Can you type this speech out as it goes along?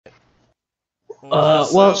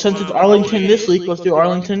Well, since it's Arlington this week, let's do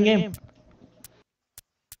Arlington game.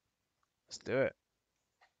 Let's do it.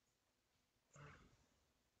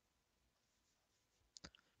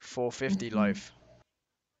 450 life.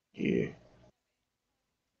 Yeah.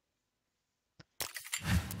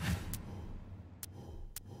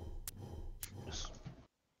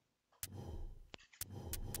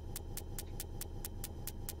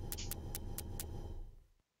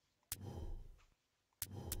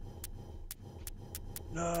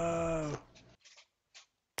 No.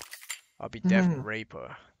 I'll be Devin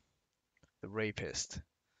Raper. The rapist.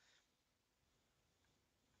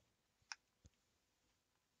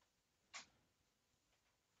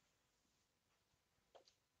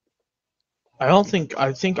 I think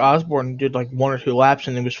Osborne did like 1 or 2 laps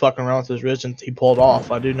and he was fucking around with his wrist and he pulled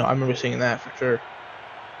off. I remember seeing that for sure.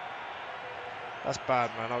 That's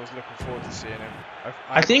bad, man. I was looking forward to seeing him.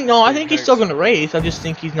 I think he's still gonna race. I just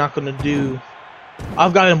think he's not gonna do.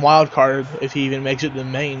 I've got him wild card if he even makes it to the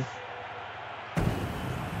main.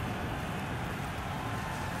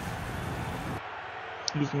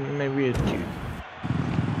 He's maybe a 2.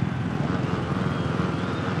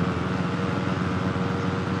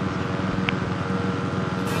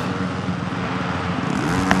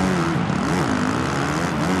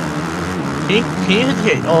 Can you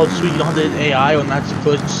hit? Oh, sweet! You don't have to hit AI when that's the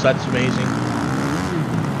collision. So that's amazing.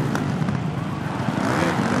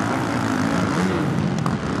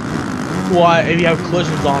 Well, if you have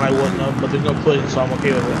collisions on, I wouldn't have, but there's no collisions, so I'm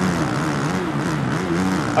okay with it.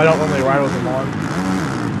 I don't normally ride with them on.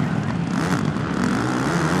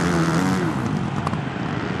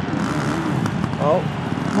 Oh,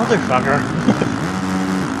 motherfucker!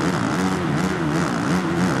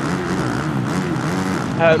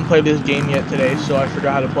 I haven't played this game yet today, so I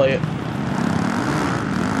forgot how to play it.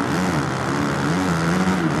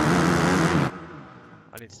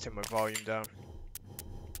 I need to turn my volume down.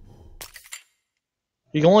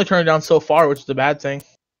 You can only turn it down so far, which is the bad thing.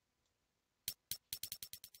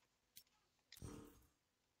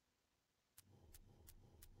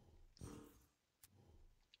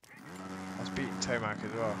 I was beating Tomac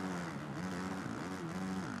as well.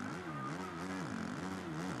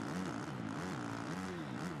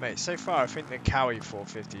 Mate, so far I think the Cowie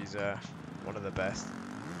 450 is one of the best.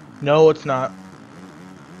 No, it's not.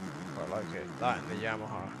 I like it. That and the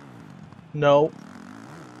Yamaha. No.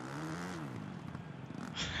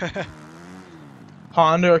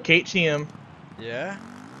 Honda or KTM. Yeah?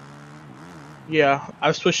 Yeah,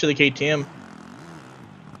 I've switched to the KTM.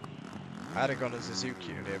 I had gone a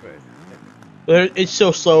Suzuki earlier, but It's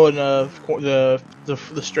so slow in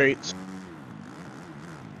the straights.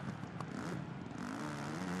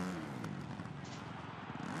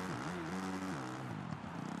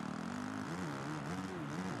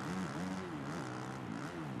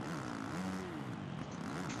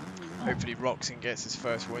 hopefully Roxon gets his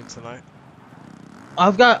first win tonight.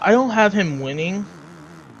 I don't have him winning,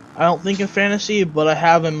 I don't think, in fantasy, but I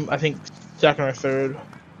have him, I think, 2nd or 3rd.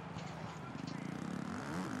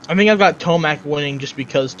 I think I've got Tomac winning just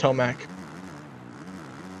because Tomac.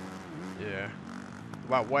 Yeah.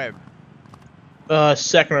 Wow, Webb.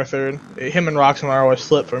 2nd or 3rd. Him and Roxon are always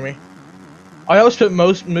flip for me. I always put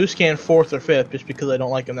Muscan 4th or 5th just because I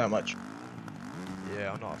don't like him that much.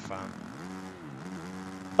 Yeah, I'm not a fan.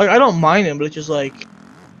 Like, I don't mind him, but it's just like,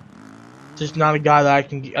 just not a guy that I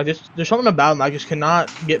can. There's something about him I just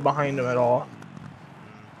cannot get behind him at all.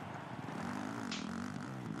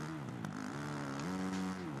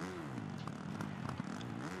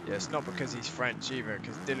 Yeah, it's not because he's French either,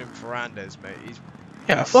 because Dylan Ferrandez, mate, he's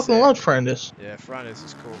I fucking love Ferrandez. Yeah, Ferrandez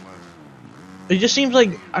is cool, man. It just seems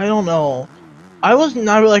like, I don't know. I was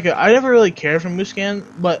not really like I never really cared for Muscan,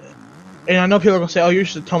 but, and I know people are gonna say, oh, you're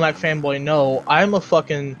just a Tomac fanboy. No, I'm a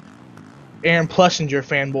fucking Aaron Plessinger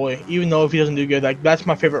fanboy, even though if he doesn't do good, like, that's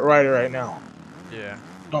my favorite rider right now. Yeah.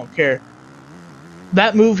 Don't care.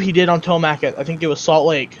 That move he did on Tomac at, I think it was Salt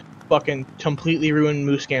Lake, fucking completely ruined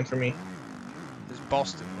Muscan for me. It was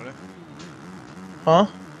Boston, wasn't it? Huh?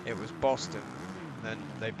 It was Boston. And then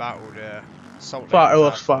they battled Salt Lake. It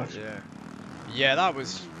was fucked. Yeah. Yeah, that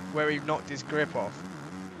was where he knocked his grip off.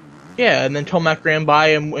 Yeah, and then Tomac ran by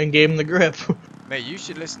him and gave him the grip. Mate, you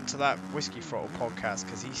should listen to that Whiskey Throttle podcast,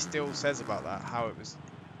 because he still says about that, how it was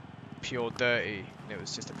pure dirty, and it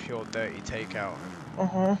was just a pure dirty takeout.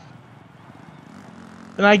 Uh-huh.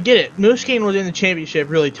 And I get it. Muscan was in the championship,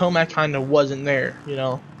 really. Tomac kind of wasn't there, you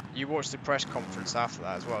know? You watched the press conference after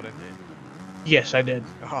that as well, didn't you? Yes, I did.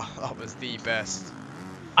 Oh, that was the best.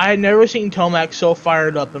 I had never seen Tomac so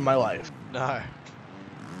fired up in my life. No.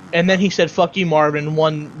 And then he said, fuck you, Marvin, and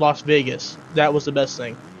won Las Vegas. That was the best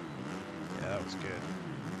thing. Yeah, that was good.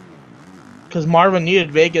 because Marvin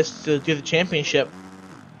needed Vegas to do the championship,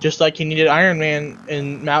 just like he needed Ironman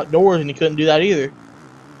in outdoors, and he couldn't do that either.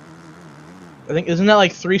 I think isn't that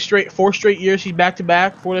like 4 straight years he's back to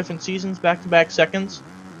back, 4 different seasons, back to back seconds.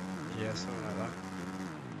 Yeah, something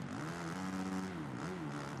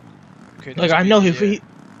like that. Like I know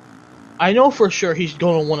I know for sure he's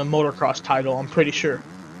going to win a motocross title. I'm pretty sure.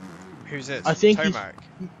 Who's this? I think Tomac.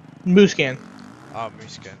 Muscan. Oh,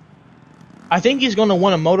 Muscan. I think he's going to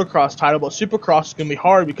win a motocross title, but Supercross is going to be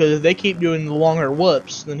hard because if they keep doing the longer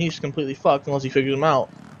whoops, then he's completely fucked unless he figures them out.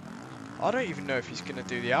 I don't even know if he's going to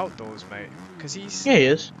do the outdoors, mate. Because he's... Yeah, he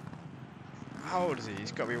is. How old is he?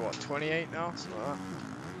 He's got to be, what, 28 now? Something like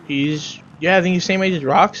that. Yeah, I think he's the same age as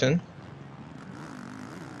Roxon.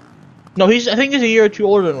 No, I think he's a year or two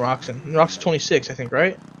older than Roxon. Roxon's 26, I think,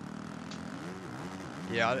 right?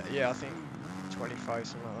 Yeah, I think 25,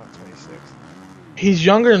 something like that, 26. He's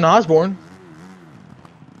younger than Osborne.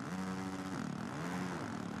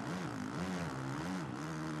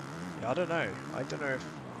 Yeah, I don't know if...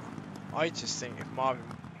 I just think if Marvin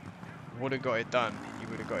would have got it done, he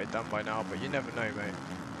would have got it done by now, but you never know, mate.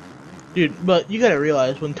 Dude, but you gotta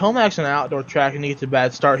realize, when Tomac's an outdoor track and he gets a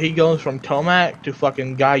bad start, he goes from Tomac to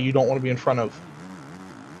fucking guy you don't want to be in front of.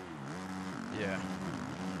 Yeah.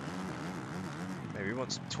 Maybe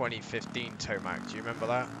once 2015 Tomac, do you remember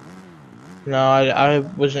that? No, I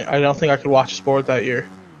don't think I could watch the sport that year.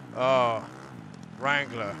 Oh,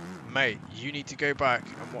 Wrangler. Mate, you need to go back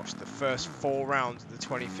and watch the first 4 rounds of the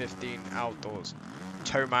 2015 outdoors.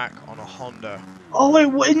 Tomac on a Honda. Oh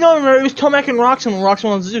wait, no, it was Tomac and Roxon when Roxon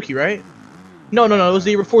on Suzuki, right? No, it was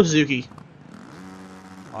the year before Suzuki.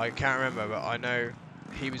 I can't remember, but I know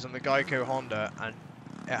he was on the Geico Honda, and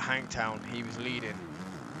at Hangtown he was leading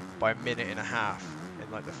by 1.5 minutes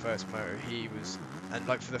in like the first moto. He was, and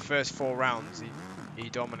like for the first 4 rounds he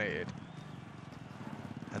dominated,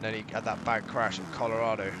 and then he had that bad crash in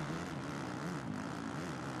Colorado.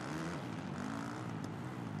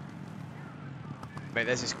 Mate,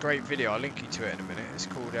 there's this great video, I'll link you to it in a minute. It's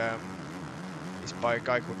called, it's by a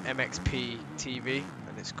guy called MXP TV,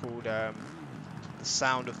 and it's called The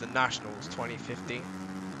Sound of the Nationals 2015.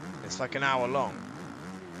 It's like an hour long,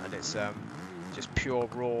 and it's just pure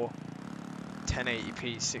raw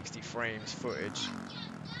 1080p 60 frames footage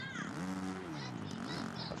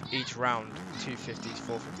of each round, 250s,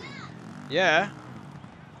 450s. Yeah,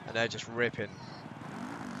 and they're just ripping.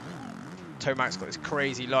 Tomac's got this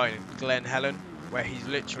crazy line in Glen Helen, where he's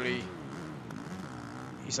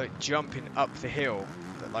like jumping up the hill,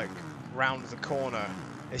 but like round the corner.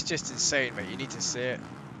 It's just insane, mate. You need to see it.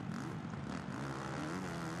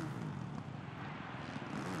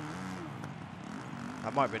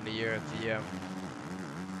 That might have been the year of the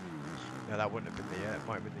no, that wouldn't have been the year. It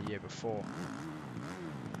might have been the year before,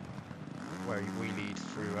 where he wheelied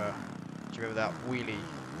through. Do you remember that wheelie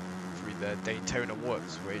through the Daytona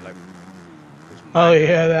Woods, where he like? Oh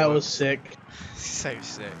yeah, that was sick. So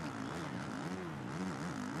sick.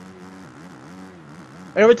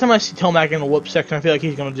 Every time I see Tomac in the whoop section, I feel like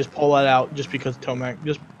he's gonna just pull that out just because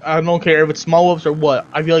Tomac. I don't care if it's small whoops or what.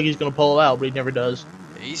 I feel like he's gonna pull it out, but he never does.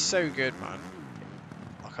 He's so good, man.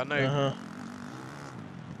 Like I know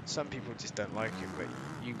some people just don't like him, but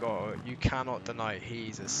you cannot deny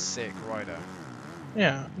he's a sick rider.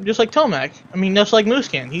 Yeah, just like Tomac. I mean, just like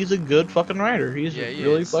Muscan. He's a good fucking rider. He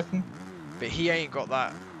really fucking. But he ain't got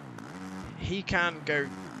that. He can go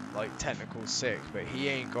like technical sick, but he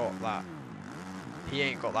ain't got that. He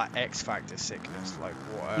ain't got that X Factor sickness like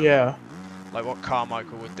what. Like what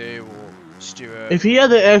Carmichael would do or Stewart. If he had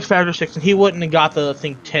the X Factor sickness, he wouldn't have got the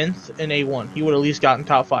 10th in A1. He would at least gotten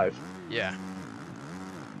top 5. Yeah.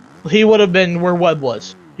 He would have been where Webb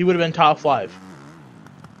was. He would have been top 5.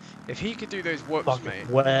 If he could do those whoops, fucking mate,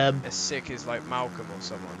 Webb. as sick as like Malcolm or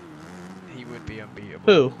someone, he would be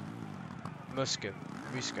unbeatable. Who? Muscan.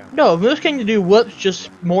 No, Muscan can do whoops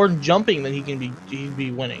just more jumping than he'd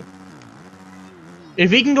be winning.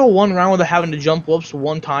 If he can go one round without having to jump whoops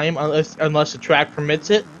one time, unless the track permits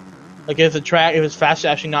it, like if it's fast to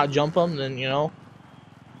actually not jump them, then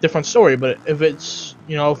different story. But if it's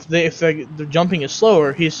if the jumping is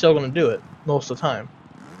slower, he's still gonna do it most of the time.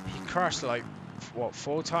 He crashed like what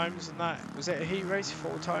 4 times in that? Was it a heat race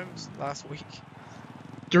 4 times last week?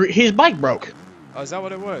 His bike broke. Oh, is that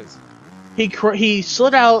what it was? He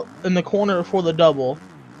slid out in the corner before the double,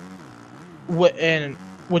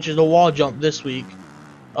 which is a wall jump this week,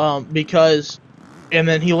 and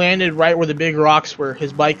then he landed right where the big rocks were.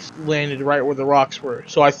 His bike landed right where the rocks were.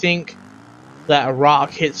 So I think that a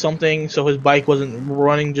rock hit something, so his bike wasn't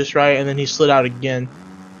running just right, and then he slid out again.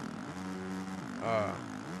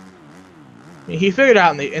 He figured it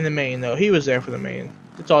out in the main though. He was there for the main.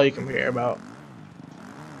 That's all you can care about.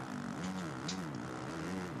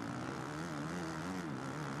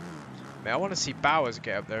 Man, I want to see Bowers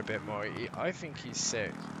get up there a bit more. I think he's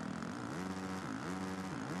sick.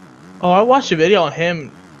 Oh, I watched a video on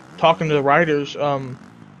him talking to the writers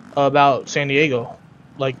about San Diego.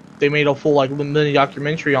 Like they made a full like mini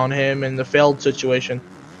documentary on him and the failed situation.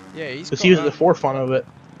 Yeah, he's Because got. he was at the forefront of it.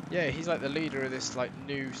 Yeah, he's like the leader of this like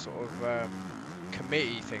new sort of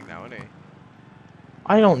committee thing now, isn't he?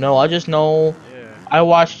 I don't know. I just know Yeah. I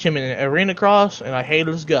watched him in Arena Cross and I hated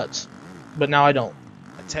his guts, but now I don't.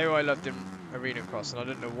 I tell you, I loved him Arena Cross, and I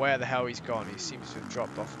don't know where the hell he's gone. He seems to have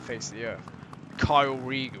dropped off the face of the earth. Kyle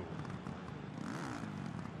Regal.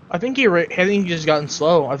 I think he just gotten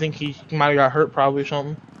slow. I think he might have got hurt probably or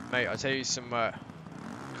something. Mate, I'll tell you some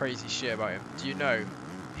crazy shit about him. Do you know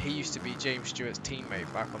he used to be James Stewart's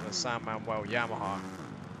teammate back on the San Manuel Yamaha?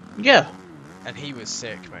 Yeah. And he was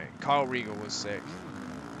sick, mate. Kyle Regal was sick.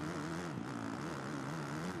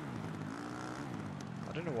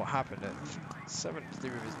 I don't know what happened at 7th to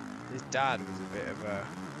do with his dad was a bit of a...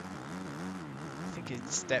 I think his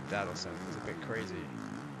stepdad or something was a bit crazy.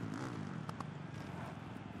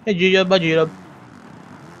 Hey, G-Dub.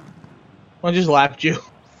 I just laughed you.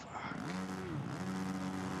 Fuck.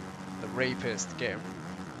 The rapist getting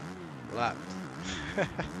lapped.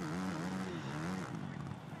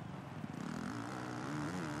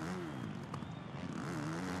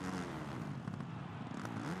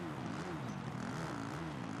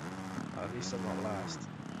 At least I'm not last.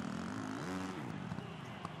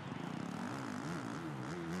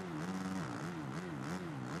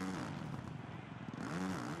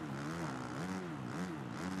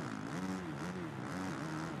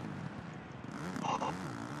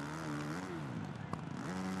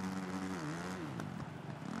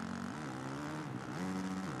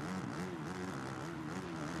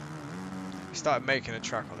 We started making a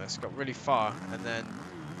track on this, got really far, and then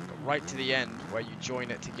got right to the end where you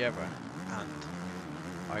join it together, and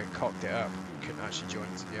I cocked it up, couldn't actually join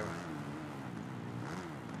it together.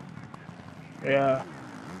 Yeah.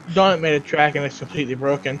 Donut made a track and it's completely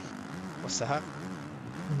broken. What's that?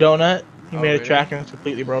 Donut, he made really? a track and it's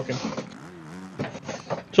completely broken.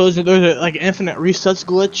 So there's a like infinite resets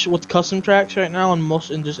glitch with custom tracks right now,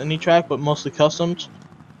 in just any track, but mostly customs.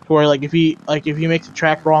 Where like if you make the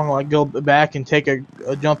track wrong, like go back and take a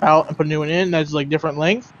jump out and put a new one in that's like different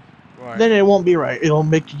length, Right. then it won't be right. It'll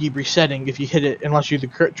make you keep resetting if you hit it, unless you're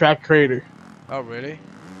the track creator. Oh, really?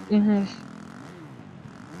 Mhm.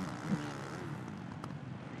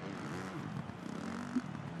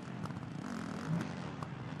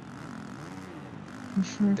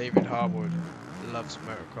 David Harwood loves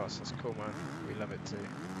motocross. That's cool, man. We love it too.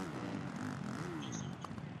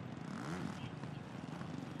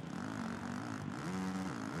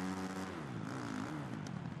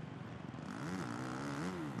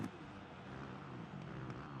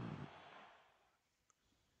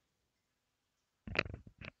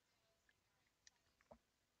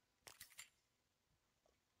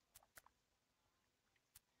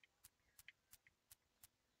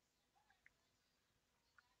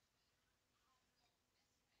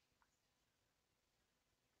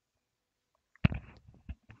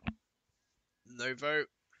 No vote.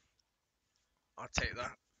 I'll take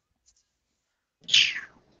that.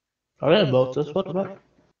 I didn't vote this. What the fuck?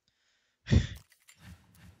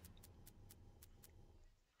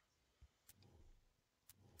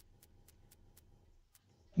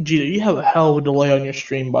 Gita, you have a hell of a delay on your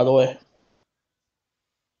stream, by the way.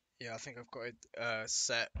 Yeah, I think I've got it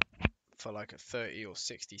set for like a 30 or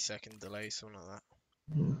 60-second delay, something like that.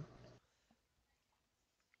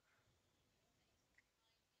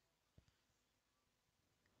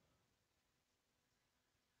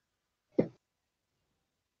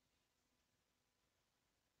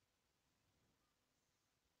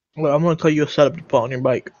 Well, I'm gonna tell you a setup to put on your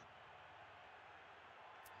bike.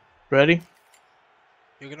 Ready?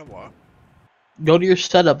 You're gonna what? Go to your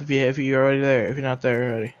setup if you're already there. If you're not there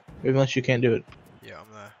already, unless you can't do it. Yeah,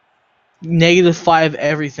 I'm there. -5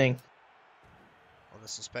 everything. On the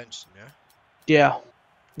suspension, yeah? Yeah.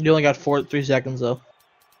 You only got 3 seconds though.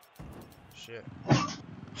 Shit.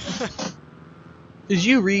 Did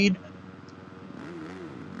you read?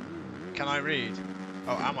 Can I read?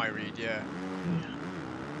 Oh, am I read? Yeah.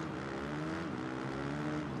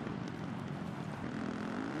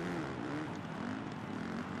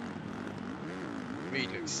 Reed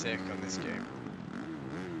looks sick on this game.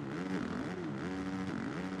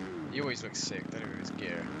 He always looks sick, don't he, with his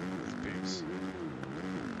gear, with his boots.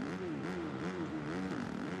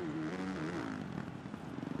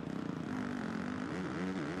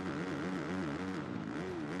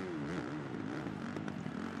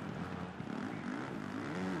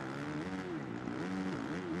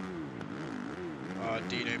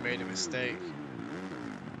 Dino made a mistake.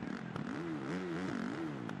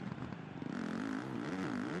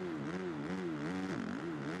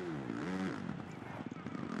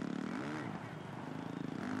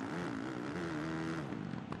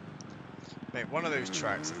 Mate, one of those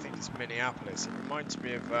tracks, I think it's Minneapolis. It reminds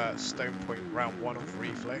me of Stone Point round 1 of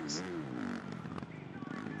Reflex.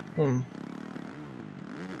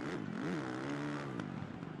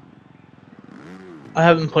 I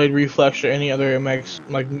haven't played Reflex or any other MX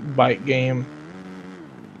like bike game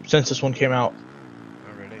since this one came out.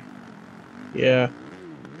 Oh really? Yeah.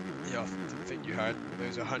 Yeah, I didn't think you had.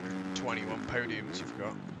 Those 121 podiums you've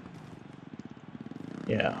got.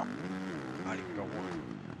 Yeah. I didn't got one.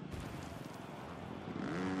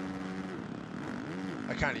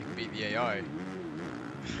 I can't even beat the AI.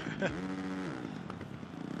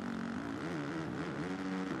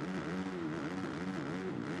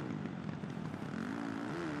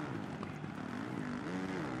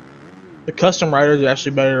 The custom rider is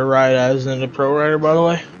actually better to ride as than the pro rider, by the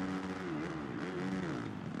way.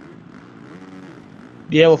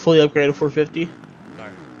 Do you have a fully upgraded 450? No,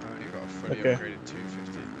 I only got a fully Okay. upgraded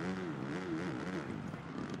 250.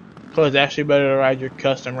 So it's actually better to ride your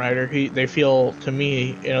custom rider. They feel, to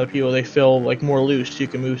me and other people, they feel like more loose. You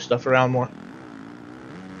can move stuff around more.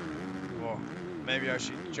 Well, maybe I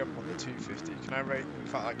should jump on the 250. Can I rate? In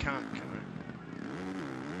fact, I can't, can I?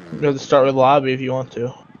 You have to start with lobby if you want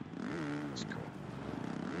to. That's cool.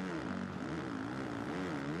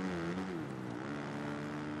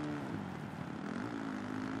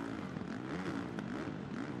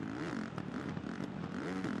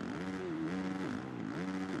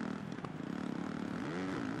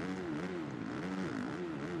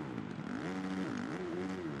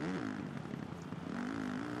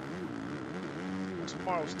 What's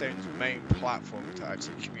Milestone's main platform to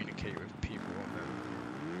actually communicate with people on there?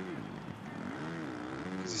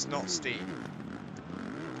 Because it's not Steam.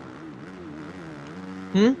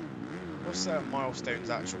 What's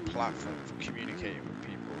Milestone's actual platform for communicating with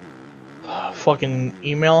people? Fucking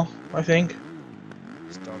email, I think.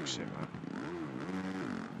 It's dog shit, man.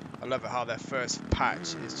 I love it how their first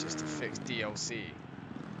patch is just to fix DLC.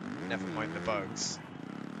 Never mind the bugs.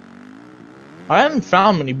 I haven't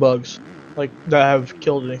found many bugs like that have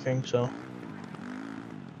killed anything, so.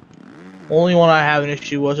 Only one I have an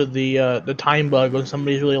issue was with the time bug when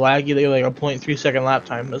somebody's really laggy. They have like a 0.3 second lap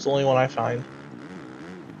time. That's the only one I find.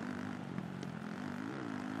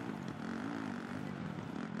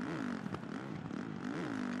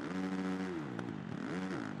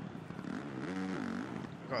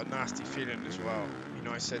 I've got a nasty feeling as well. You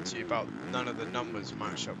know, I said to you about none of the numbers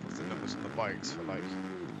match up with the numbers on the bikes for like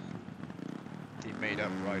the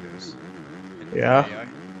made-up riders. In Yeah. AI.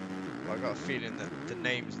 But I got a feeling that the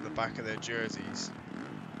names on the back of their jerseys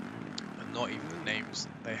are not even the names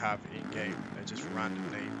they have in game. They're just random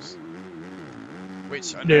names.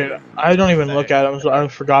 Which I know. Dude, I don't even look at them, so I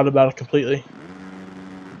forgot about it completely.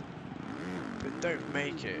 But don't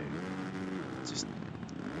make it. Just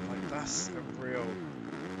like that's a real.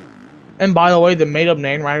 And by the way, the made-up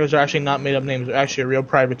name riders are actually not made-up names. They're actually real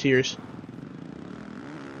privateers.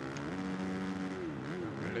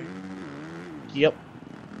 Really? Yep.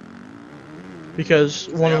 Because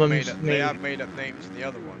one of them They have made up names in the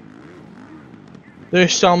other one.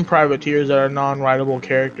 There's some privateers that are non-rideable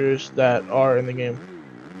characters that are in the game.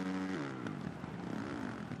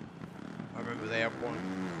 I remember they have one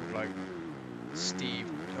called like Steve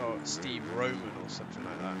Roman or something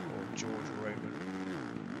like that, or George Roman.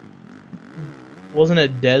 Wasn't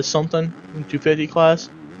it Des something in 250 class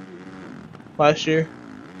last year?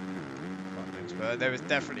 But there was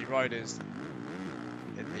definitely riders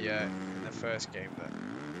in the first game that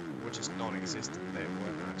were just non-existent. They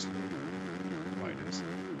weren't actually riders.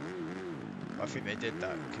 I think they did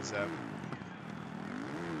that because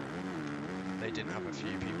they didn't have a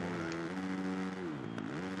few people in it.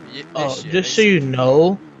 Oh, just so you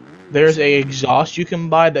know, there's a exhaust you can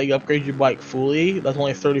buy that upgrades your bike fully. That's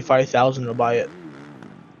only 35,000 to buy it.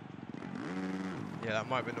 Yeah, that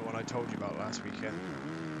might have been the one I told you about last weekend.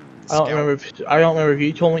 I don't remember if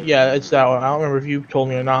you told me. Yeah, it's that one. I don't remember if you told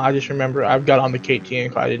me or not. I just remember I've got on the KTM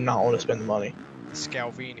because I did not want to spend the money. The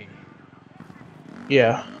Scalvini.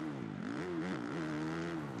 Yeah.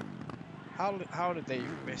 How did they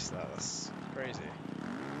even miss that? That's crazy.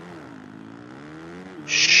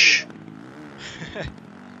 Shh.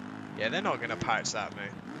 Yeah, they're not gonna patch that,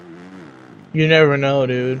 mate. You never know,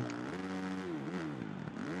 dude.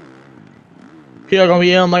 People are gonna be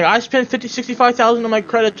yelling like, I spent 65,000 of my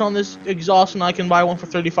credits on this exhaust and I can buy one for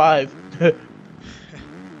 35.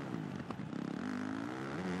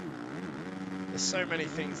 There's so many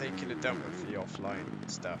things they could have done with the offline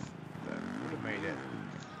stuff that would have made it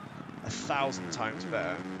 1,000 times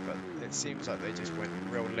better, but it seems like they just went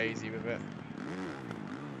real lazy with it.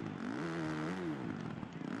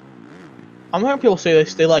 I'm hearing people say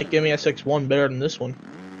they like MESX1 better than this one.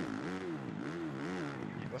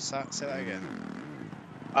 What's that? Say that again.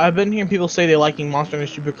 I've been hearing people say they liking Monster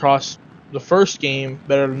Hunter Supercross, the first game,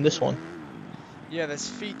 better than this one. Yeah, there's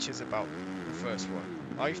features about the first one.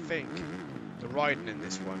 I think the riding in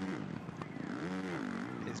this one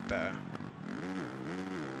is better.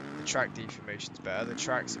 The track deformation's better. The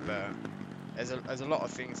tracks are better. There's a lot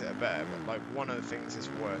of things that are better, but like one of the things that's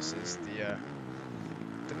worse is the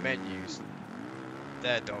menus.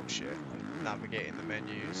 They're dog shit. Like navigating the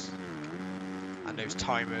menus and those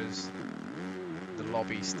timers, the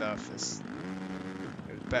lobby stuff. It was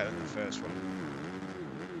better than the first one.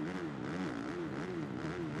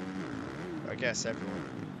 I guess everyone's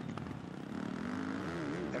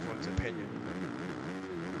opinion.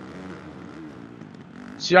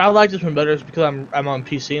 See, I like this one better because I'm on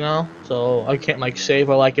PC now, so I can't like save.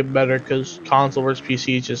 I like it better because console versus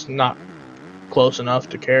PC is just not close enough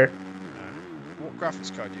to care. What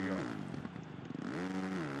graphics card you got?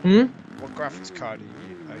 What graphics card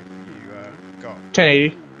you got?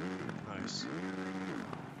 1080 Nice.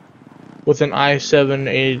 with an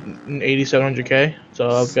i7 8700K, so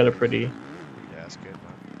I've got a pretty. Yeah, that's good,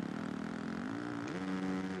 man.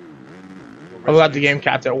 I've got the game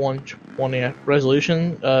capped at 120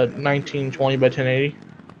 resolution, 1920 by 1080.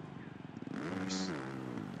 Nice.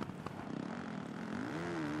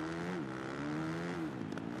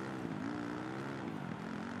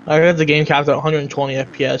 I got the game capped at 120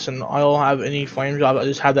 FPS, and I don't have any frame drop. I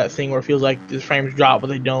just have that thing where it feels like the frames drop, but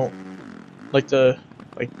they don't, like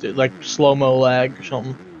slow mo lag or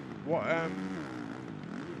something. What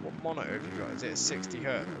monitor have you got? Is it a 60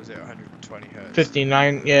 Hz or is it 120 Hz?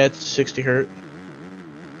 59, yeah, it's 60 Hz.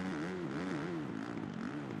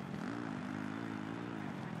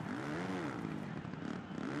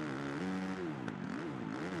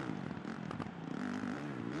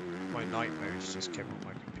 My night modes just came on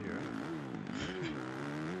my computer.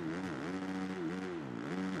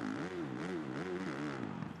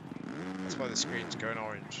 That's why the screen's going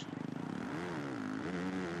orange.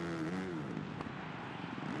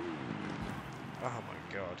 Oh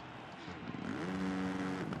my god.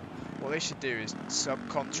 What they should do is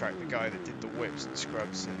subcontract the guy that did the whips and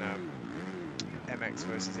scrubs in MX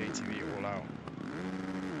versus ATV All Out.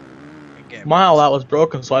 And get My All Out was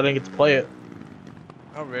broken, so I didn't get to play it.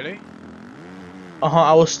 Oh really?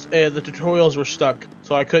 I was the tutorials were stuck,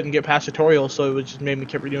 so I couldn't get past tutorials. So it just made me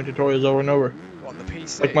keep redoing tutorials over and over. On the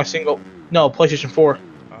PC? Like my PlayStation 4.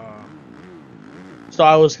 So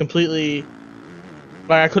I was completely,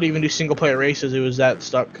 like, I couldn't even do single player races. It was that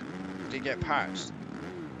stuck. Did it get patched?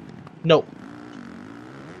 Nope.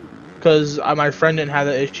 Because my friend didn't have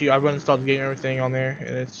that issue. I uninstalled the game and everything on there,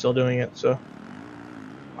 and it's still doing it. So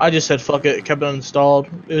I just said fuck it, kept it uninstalled.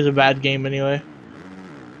 It was a bad game anyway.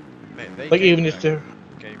 Mate, they like even gave if the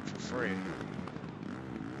the game for free,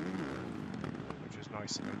 which was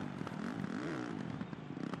nice of them.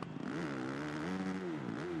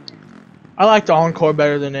 I liked the Encore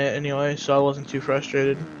better than it anyway, so I wasn't too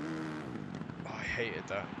frustrated. Oh, I hated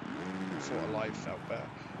that. I thought Alive felt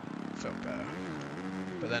better.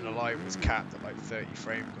 But then Alive was capped at like 30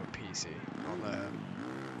 frames on PC, on the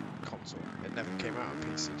console. It never came out on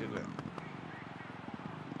PC, did it?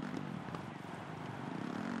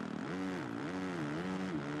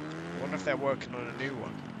 I wonder if they're working on a new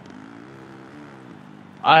one.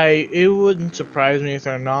 It wouldn't surprise me if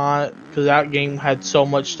they're not, because that game had so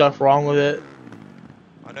much stuff wrong with it.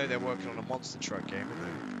 I know they're working on a monster truck game, aren't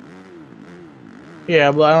they?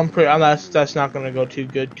 Yeah, but that's not gonna go too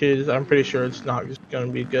good, because I'm pretty sure it's not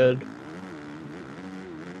gonna be good.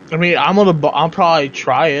 I mean, I'll probably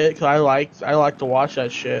try it because I like to watch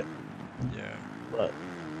that shit. Yeah. But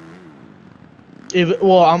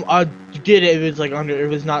I get it if it's like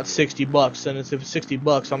if it's not $60, then if it's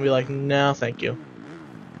 $60, I'll be like, no, thank you.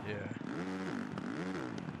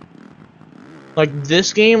 Like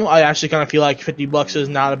this game, I actually kind of feel like $50 is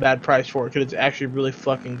not a bad price for it because it's actually really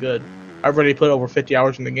fucking good. I've already put over 50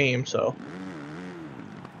 hours in the game, so.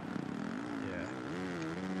 Yeah.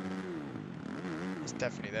 It's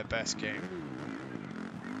definitely their best game.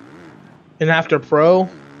 And after Pro,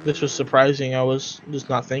 this was surprising. I was just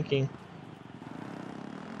not thinking.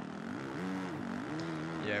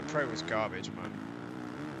 Yeah, Pro was garbage, man.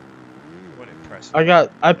 It wasn't impressive.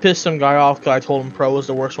 I pissed some guy off because I told him Pro was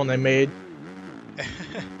the worst one they made.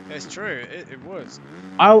 It's true. It was.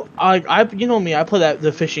 You know me, I play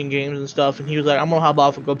the fishing games and stuff, and he was like, I'm gonna hop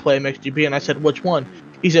off and go play MXGP, and I said, which one?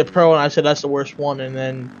 He said Pro, and I said, that's the worst one, and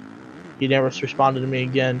then he never responded to me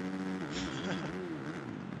again. You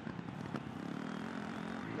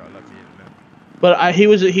gotta love the internet. But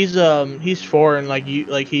he's foreign, like he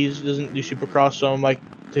doesn't do Supercross, so I'm like,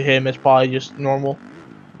 to him it's probably just normal.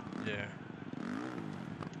 Yeah.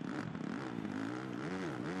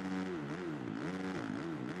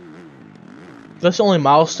 That's the only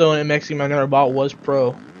milestone in MX game I never bought was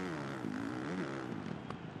Pro.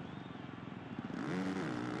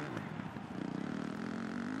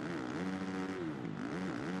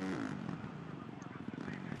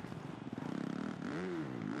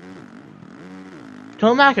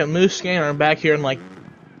 Tomac and Moose Scanner are back here in like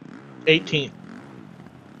 18th.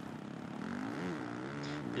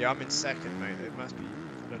 Yeah, I'm in second, mate. It must be.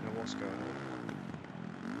 I don't know what's going on.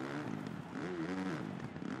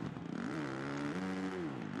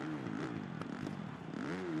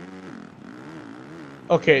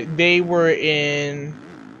 Okay, they were in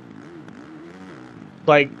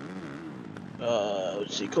like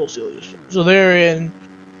let's see, Cole Celius. So they're in.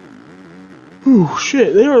 Ooh,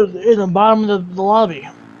 shit! They were in the bottom of the lobby.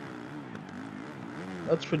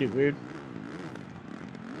 That's pretty weird.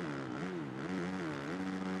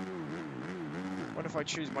 What if I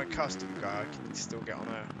choose my custom guy? I can still get on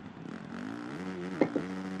a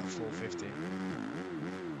 450.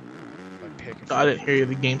 Like pick a I didn't hear you.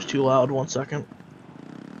 The game's too loud. 1 second.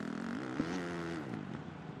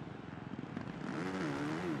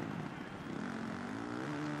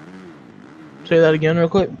 Say that again, real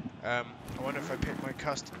quick. I wonder if I pick my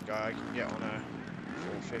custom guy, I can get on a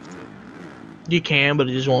 450. You can, but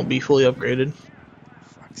it just won't be fully upgraded.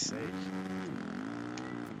 Fuck's sake.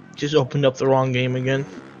 Just opened up the wrong game again.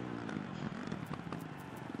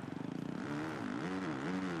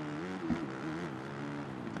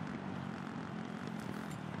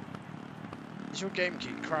 Does your game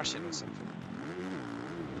keep crashing or something?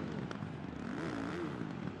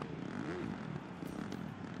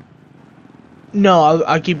 No,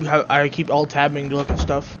 I keep alt tabbing to look at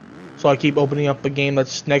stuff, so I keep opening up the game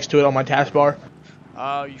that's next to it on my taskbar.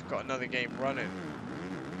 Oh, you've got another game running.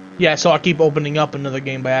 Yeah, so I keep opening up another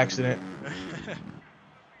game by accident.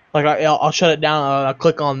 Like I'll shut it down. I'll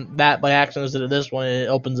click on that by accident instead of this one, and it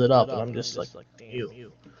opens it up, and I'm just like, damn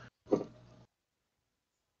you.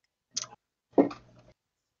 I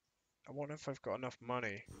wonder if I've got enough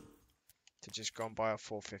money to just go and buy a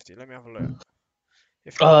 450. Let me have a look.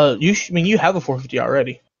 If not, you have a 450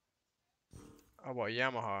 already. oh, what, a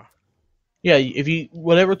Yamaha? Yeah, if you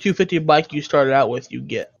whatever 250 bike you started out with, you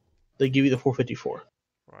get. They give you the 454.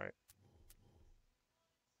 Right.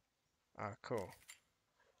 Ah, cool.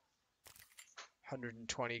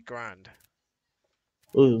 120 grand.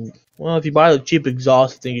 Ooh. Well, if you buy the cheap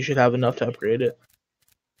exhaust, I think you should have enough to upgrade it.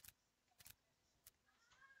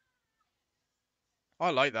 I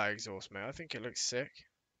like that exhaust, mate. I think it looks sick.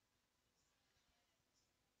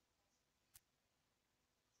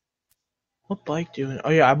 What bike doing? Oh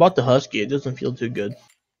yeah, I bought the Husky. It doesn't feel too good.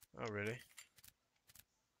 Oh, really?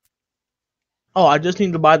 Oh, I just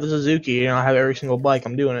need to buy the Suzuki, and I have every single bike.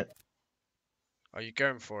 I'm doing it. Are you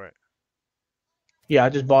going for it? Yeah, I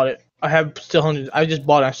just bought it. I have still 100. I just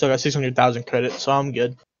bought it. I still got 600,000 credits, so I'm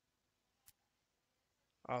good.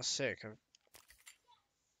 Oh, sick.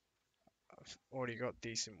 I've already got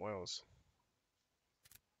decent wheels.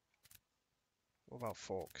 What about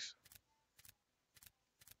forks?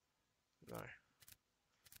 No.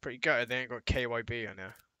 Pretty gutted they ain't got KYB on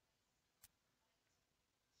there.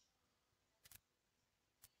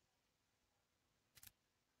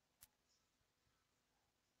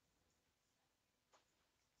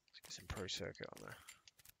 Let's get some Pro Circuit on there.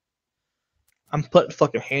 I'm putting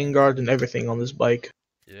fucking handguards and everything on this bike.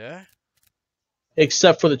 Yeah?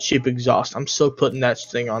 Except for the cheap exhaust. I'm still putting that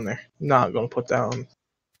thing on there. Not gonna put that on.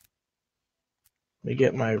 Let me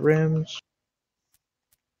get my rims.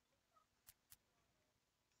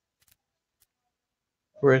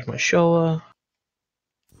 Where's my Showa?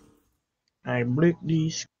 I break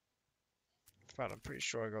these. In fact, I'm pretty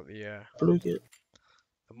sure I got the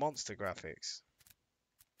monster graphics.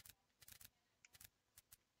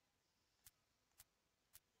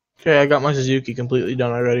 Okay, I got my Suzuki completely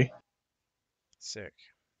done already. Sick.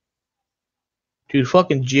 Dude,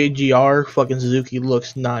 fucking JGR fucking Suzuki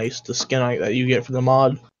looks nice. The skin that you get for the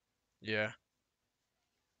mod. Yeah.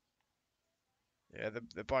 Yeah,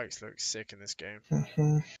 the bikes look sick in this game.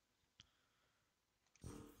 Mm-hmm.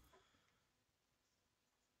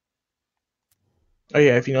 Oh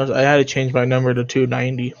yeah, if you notice, I had to change my number to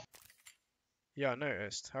 290. Yeah, I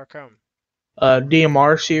noticed. How come?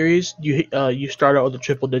 DMR series, you start out with a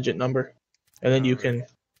triple digit number, and then you really? can.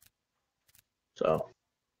 So.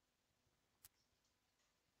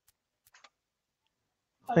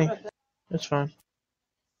 I think that's fine.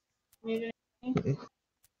 Mm-mm.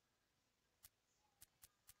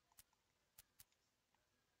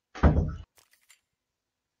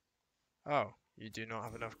 Oh, you do not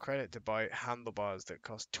have enough credit to buy handlebars that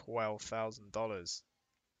cost $12,000.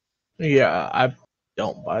 Yeah, I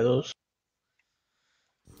don't buy those.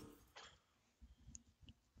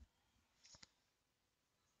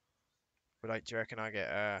 But like, do you reckon I'll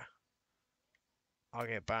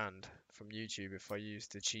get banned from YouTube if I use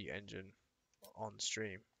the cheat engine on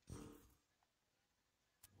stream?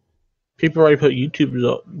 People already put YouTube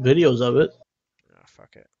videos of it. Ah,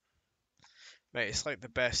 fuck it. Mate, it's like the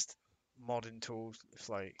best modding tool if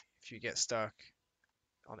you get stuck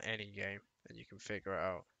on any game, then you can figure it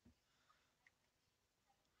out.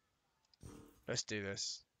 Let's do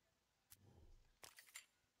this.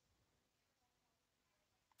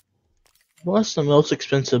 What's the most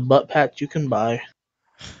expensive butt patch you can buy?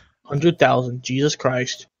 100,000. Jesus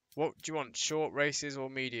Christ. What do you want? Short races or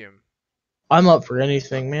medium? I'm up for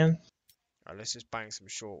anything, man. Alright, let's just bang some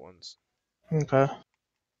short ones. Okay.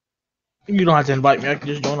 You don't have to invite me. I can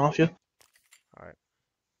just join off you. Alright.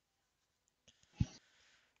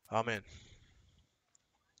 I'm in.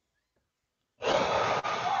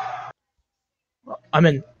 I'm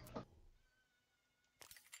in.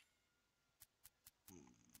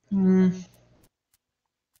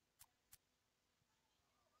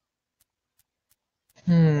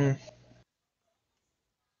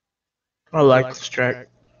 I like this track.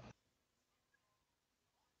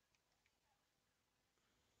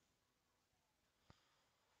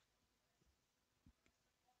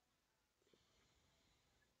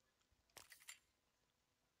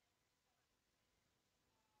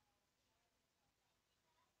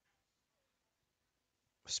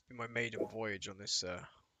 This will be my maiden voyage on this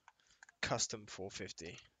custom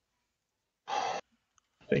 450. I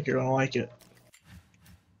think you're gonna like it.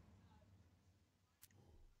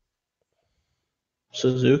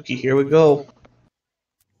 Suzuki, here we go.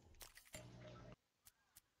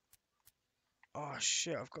 Oh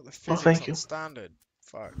shit, I've got the physics thank on you. standard.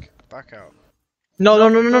 Fuck. Back out. No.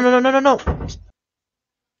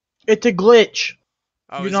 It's a glitch.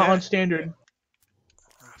 Oh, You're is not it? on standard.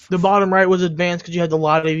 Ah, The bottom right was advanced because you had the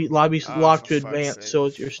lobby locked to for fuck's advanced, sake. so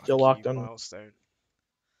you're still Fuck locked you, on. milestone.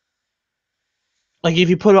 Like if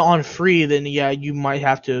you put it on free, then yeah, you might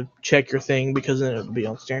have to check your thing because then it'll be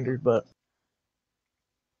on standard. But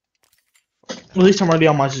at least I'm already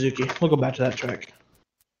on my Suzuki. We'll go back to that track.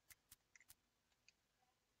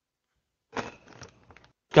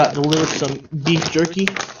 Got delivered some beef jerky,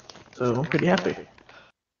 so I'm pretty happy.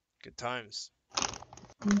 Good times.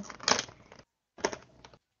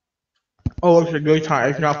 Oh, it's a good time.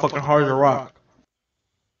 It's not fucking hard as a rock.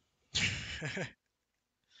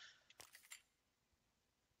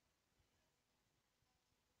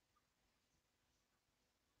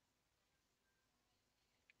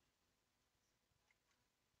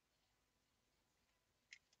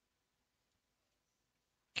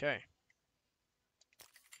 Okay.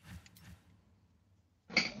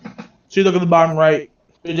 See, look at the bottom right.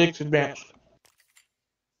 Physics advanced.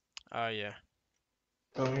 Oh, yeah.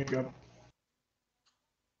 Oh, here you go.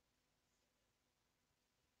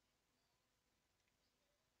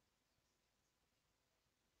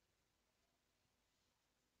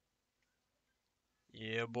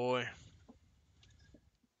 Yeah, boy.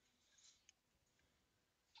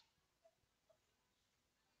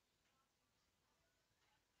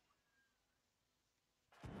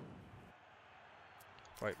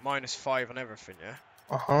 Right, -5 on everything, yeah?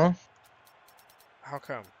 Uh-huh. How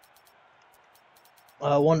come?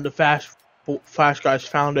 One of the fast guys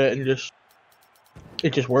found it and it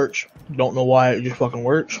just works. Don't know why, it just fucking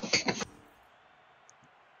works.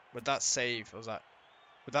 Would that save? Would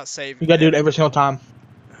that save? You gotta do it every single time.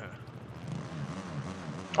 Uh-huh.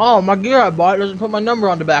 Oh, my gear I bought doesn't put my number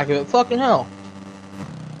on the back of it. Fucking hell.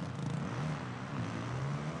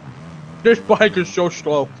 This bike is so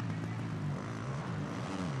slow.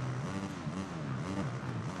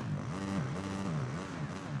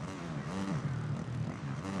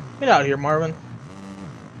 Get out of here, Marvin.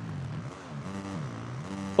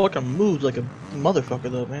 Fucking moves like a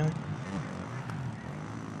motherfucker though, man.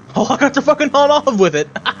 Oh, I got to fucking haul off with it.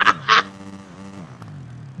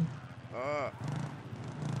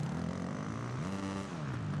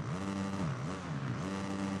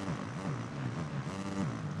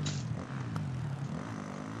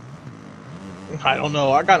 I don't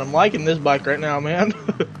know. I got him liking this bike right now, man.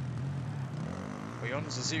 Are you on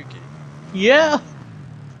Suzuki? Yeah,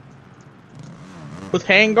 with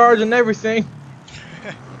handguards and everything.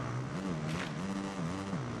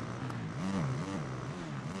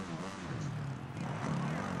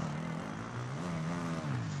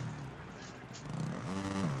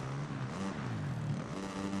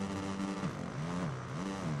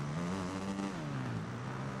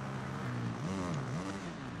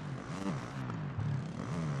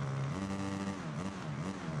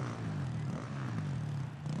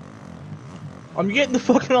 I'm getting the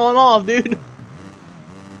fucking on off, dude.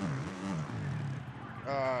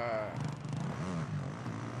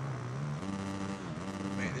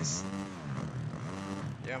 Mate, this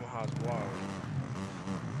Yamaha's wild.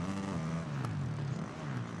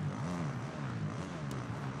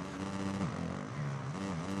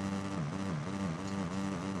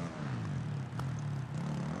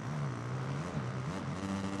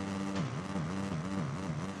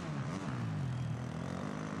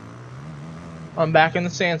 I'm back in the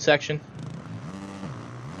sand section.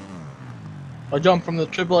 I jumped from the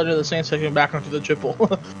triple into the sand section back onto the triple.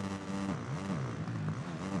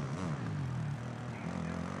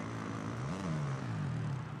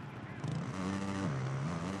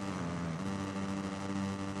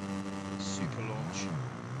 Super launch.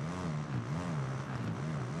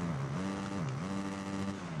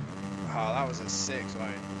 Oh, that was a 6, mate.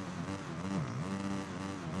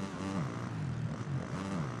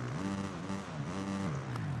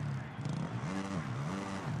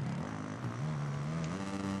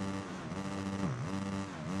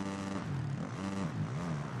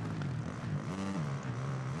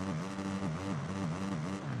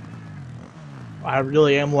 I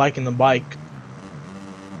really am liking the bike.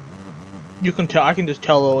 You can tell. I can just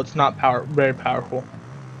tell though it's not very powerful.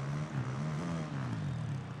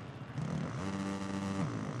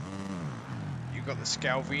 You got the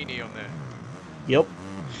Scalvini on there. Yep.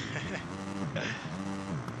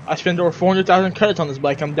 I spent over 400,000 credits on this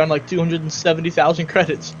bike. I'm down like 270,000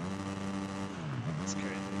 credits. That's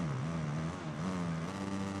crazy.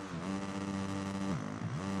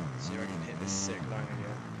 See if I can hit this sick line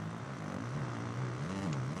again.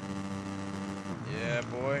 Yeah,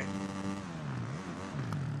 boy.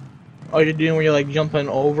 Oh, you're doing where you're like jumping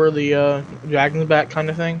over the dragon's back kind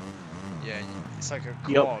of thing? Yeah, it's like a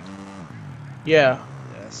quad. Yep. Yeah.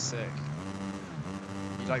 Yeah, sick.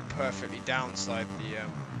 You like perfectly downslide the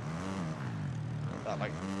that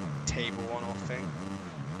like table one-off thing.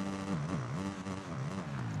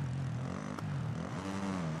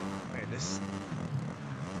 Wait, this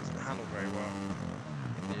doesn't handle very well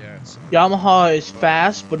in the air. Yamaha is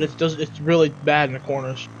fast, but it's really bad in the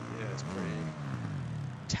corners. Yeah, it's pretty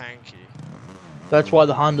tanky. That's why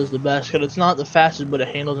the Honda's the best, because it's not the fastest, but it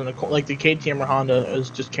handles in the like the KTM or Honda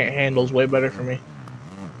is just can't handles way better for me.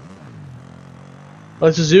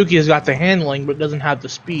 But Suzuki has got the handling, but doesn't have the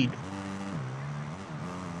speed.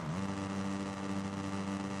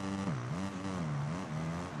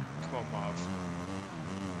 Come on, Marv.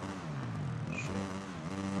 Shit.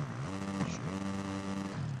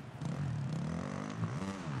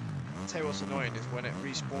 I'll tell you what's annoying is when it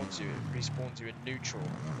respawns you in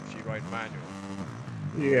neutral if you ride manual.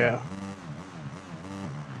 Yeah.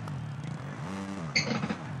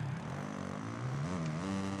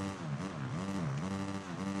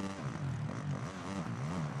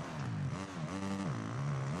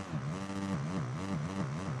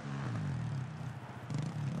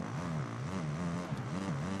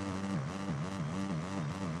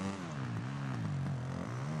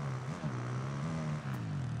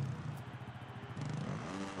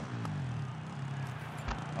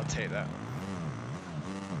 I'll take that.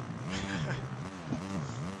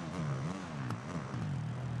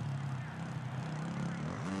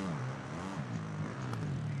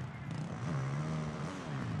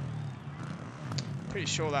 Pretty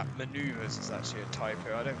sure that maneuvers is actually a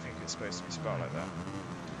typo. I don't think it's supposed to be spelled like that.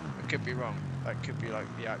 I could be wrong. That could be like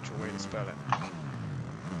the actual way to spell it.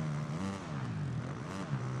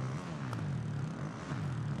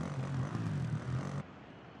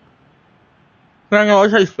 I know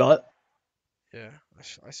that's how you spell it. Yeah,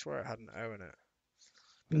 I swear it had an O in it.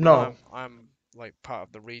 But No. I'm like part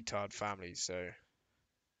of the retard family, so.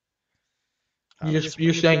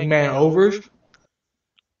 You're saying man overs?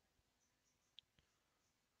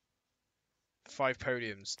 5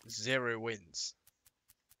 podiums, 0 wins.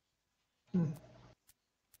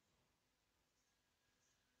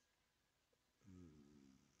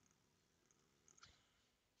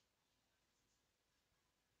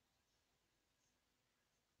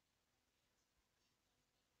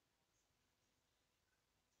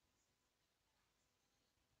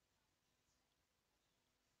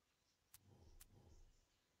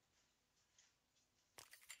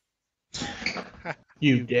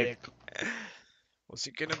 You dick. What's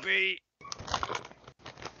it gonna be?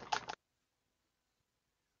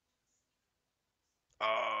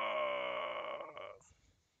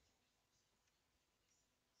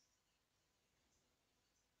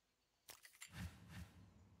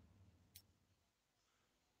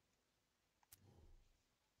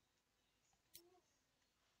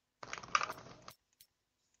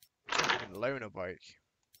 Loaner bike.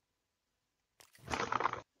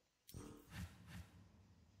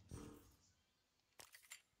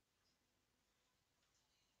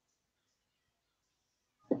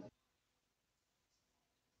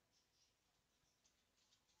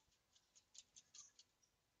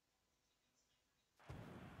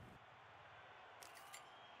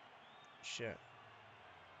 Shit.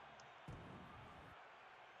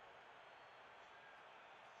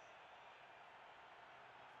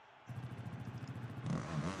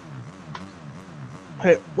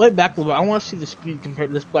 Hey, wait back a little bit. I want to see the speed compared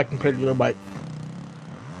to this bike compared to your bike.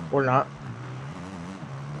 Or not.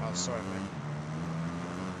 Oh, sorry, mate.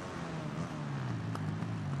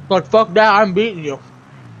 Like, fuck that, I'm beating you.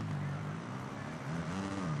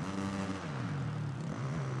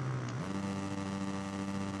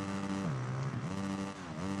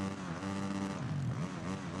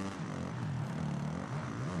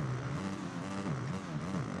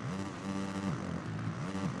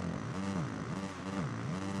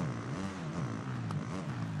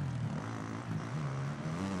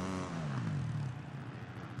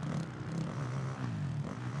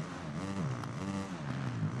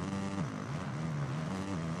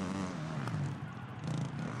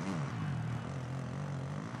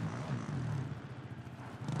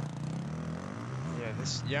 Yeah,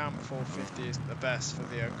 this Yam 450 isn't the best for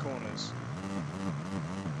the corners.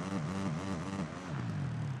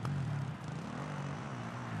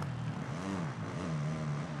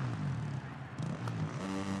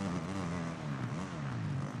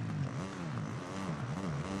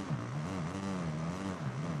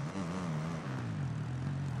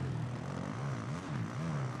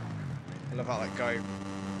 I love how that guy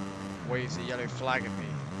waves a yellow flag at me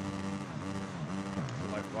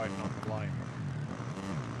for like riding on the line.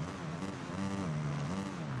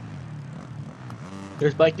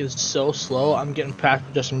 This bike is so slow, I'm getting past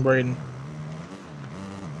Justin Braden.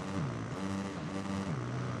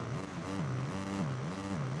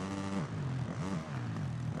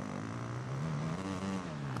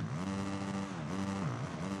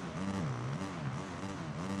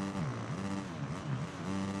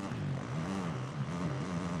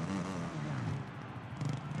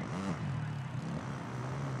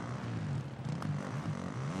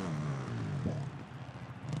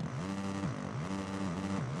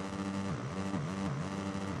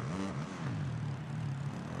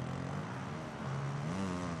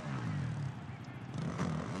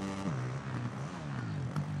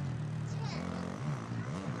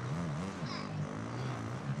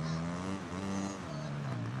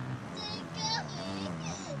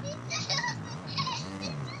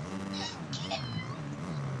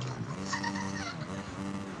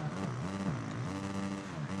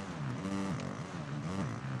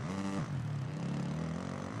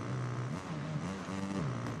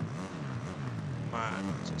 Man,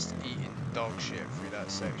 just eating dog shit through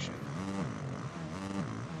that section.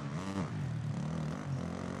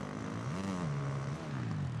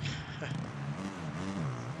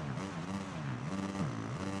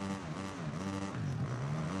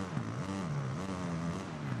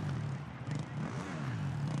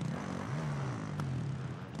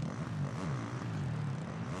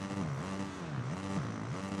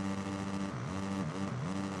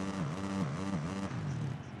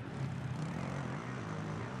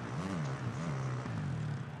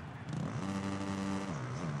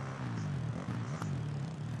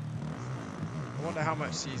 I wonder how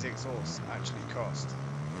much these exhausts actually cost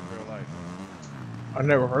in real life. I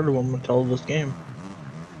never heard of them until this game.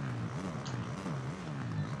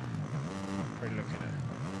 Probably looking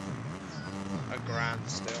at $1,000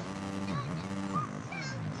 still.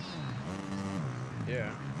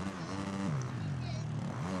 Yeah.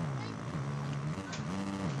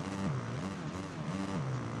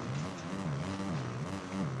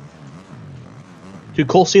 Dude,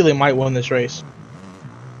 Cole Seeley might win this race.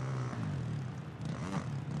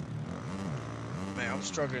 Mate, I'm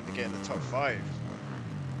struggling to get in the top 5.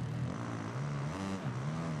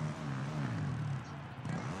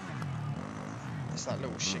 It's that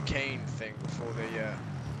little chicane thing before the tunnel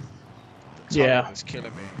Yeah. that's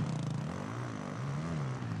killing me.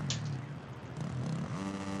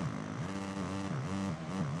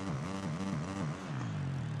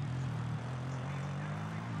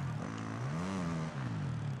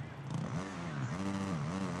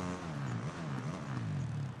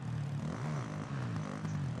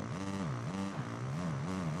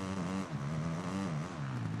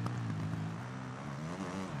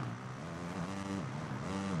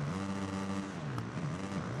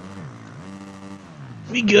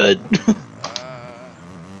 We good.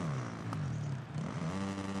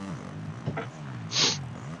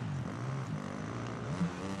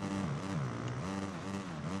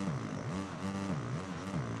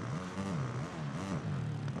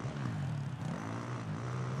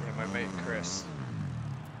 Yeah, my mate Chris,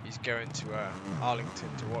 he's going to Arlington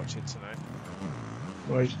to watch it tonight.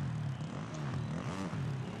 Right.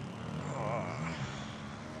 Oh.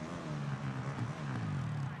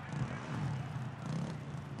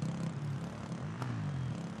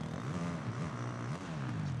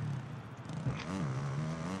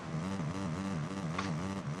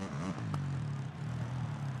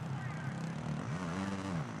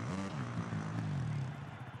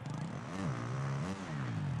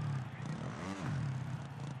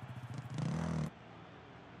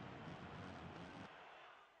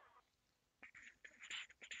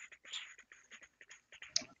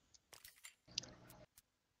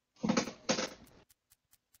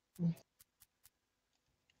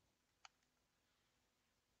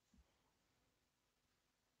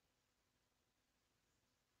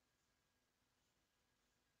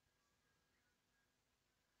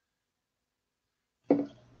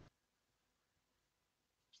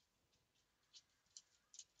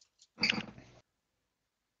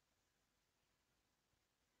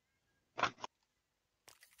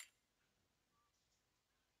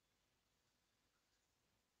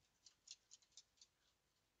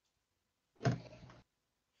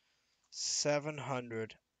 €702.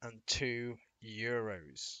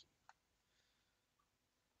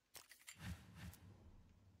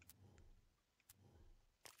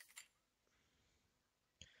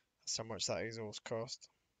 That's how much that exhaust cost.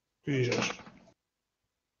 Jesus.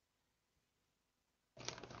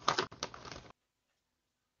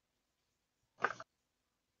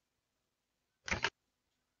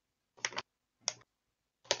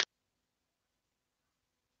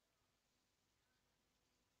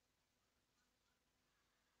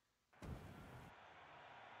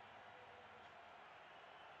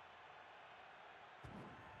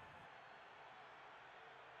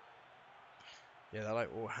 Yeah, they're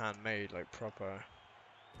like all handmade, like proper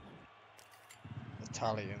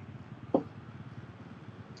Italian.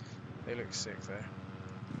 They look sick there.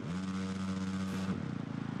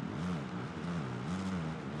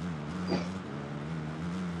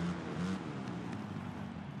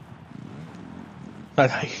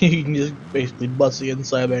 You can just basically bust the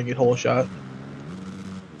inside and get whole shot.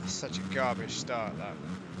 Such a garbage start, that.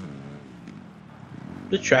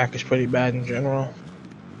 The track is pretty bad in general.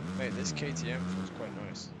 Mate, this KTM feels quite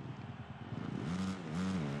nice.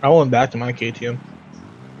 I went back to my KTM.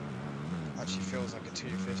 Actually feels like a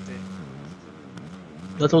 250.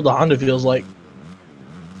 That's what the Honda feels like.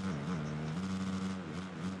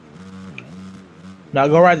 Now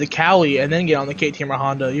go ride the Cali and then get on the KTM or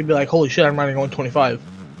Honda. You'd be like, holy shit, I'm riding 125.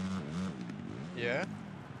 Yeah?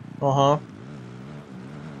 Uh-huh.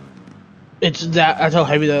 That's how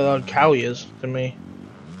heavy the Cali is to me.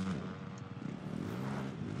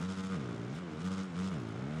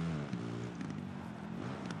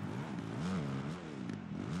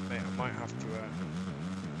 Mate, I might have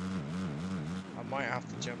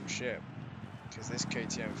to jump ship. Because this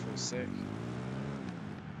KTM feels sick.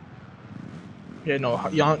 Yeah, no,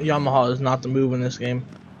 Yamaha is not the move in this game.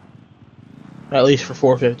 At least for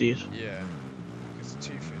 450s. Yeah. Because the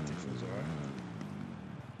 250 feels alright.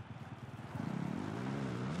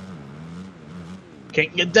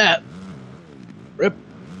 Can't get that. Rip.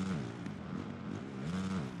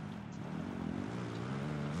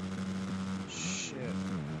 Shit.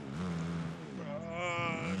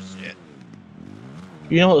 Oh, shit.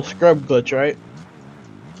 You know the scrub glitch, right?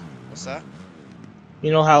 What's that?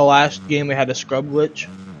 You know how last game they had a scrub glitch?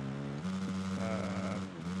 No.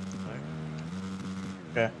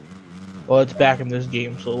 Okay. Well, it's back in this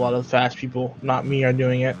game, so a lot of fast people, not me, are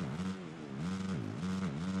doing it.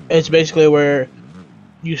 It's basically where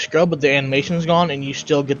you scrub but the animation's gone and you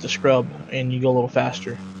still get the scrub and you go a little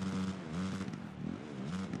faster.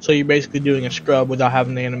 So you're basically doing a scrub without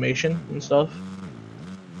having the animation and stuff.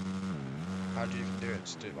 How do you even do it?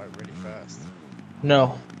 Just do it like really fast.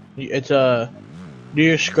 No. It's do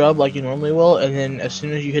your scrub like you normally will, and then as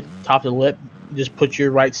soon as you hit the top of the lip, just put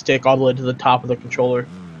your right stick all the way to the top of the controller.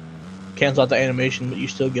 Cancel out the animation, but you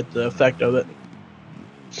still get the effect of it.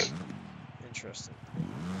 Interesting.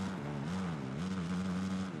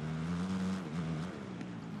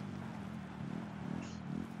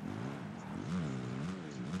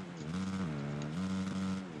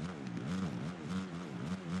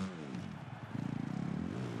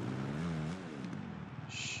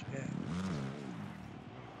 Shit.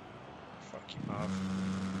 Fuck you, Marv.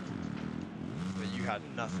 But you had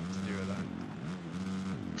nothing to do with that.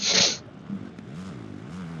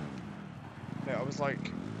 Mate, I was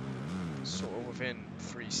like, sort of within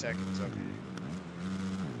 3 seconds of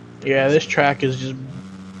you. Yeah, this track is just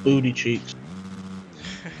booty cheeks.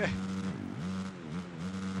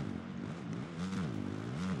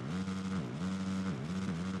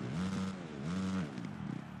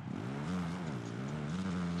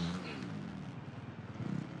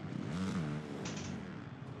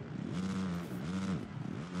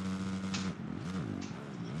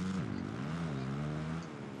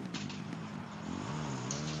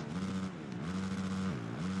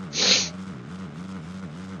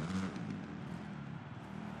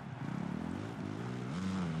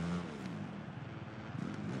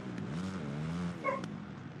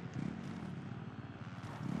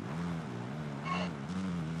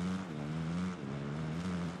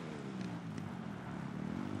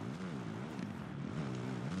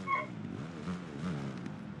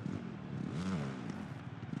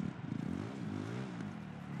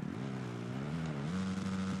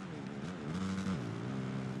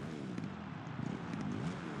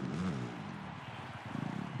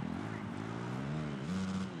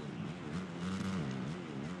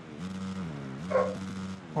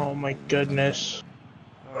 Oh my goodness.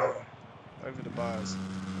 Oh, over the bars.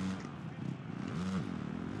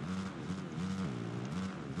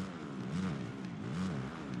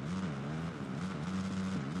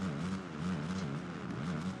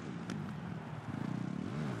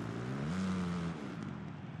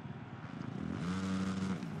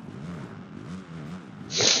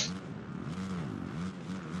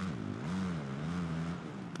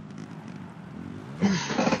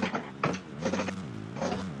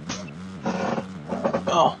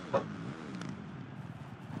 Oh.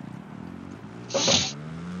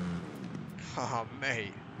 Oh,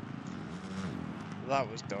 mate.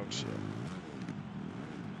 That was dog shit.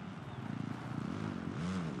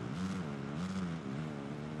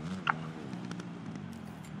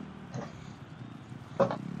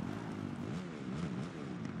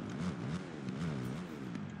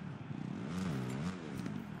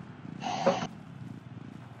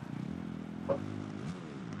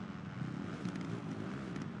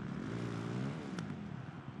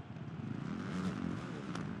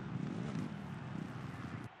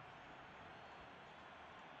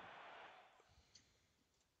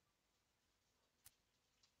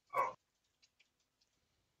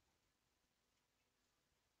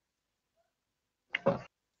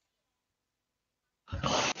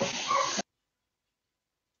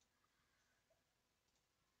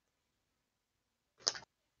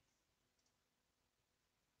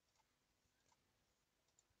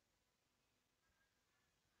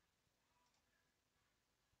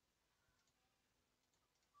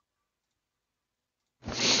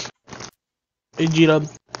 Hey, G-Dub.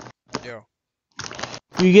 Yo.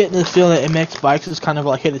 You getting this feeling that MX Bikes is kind of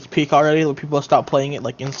like hit its peak already, where people stop playing it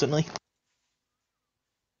like instantly?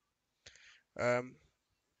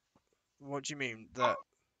 What do you mean? That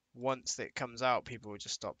once it comes out, people will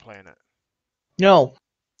just stop playing it? No.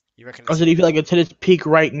 You reckon Or it's... do you feel like it's hit its peak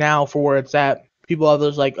right now for where it's at? People are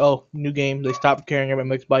just like, oh, new game, they stop caring about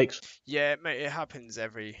MX Bikes. Yeah, mate, it happens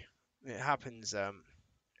every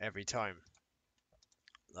time.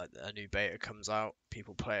 Like a new beta comes out,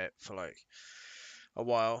 people play it for like a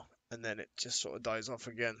while, and then it just sort of dies off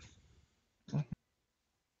again.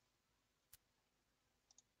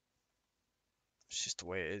 It's just the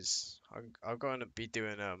way it is. I'm going to be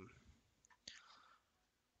doing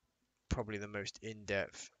probably the most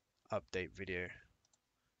in-depth update video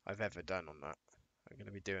I've ever done on that. I'm going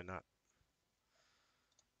to be doing that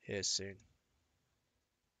here soon.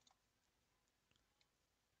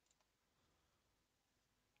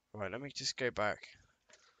 Right, let me just go back.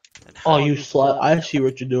 And Oh, how? you slut. I see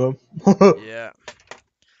what you're doing. Yeah,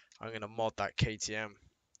 I'm going to mod that KTM.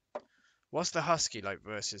 What's the Husky like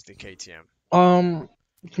versus the KTM?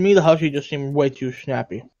 To me, the Husky just seemed way too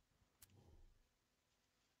snappy.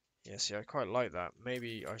 Yeah, see, I quite like that.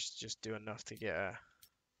 Maybe I should just do enough to get a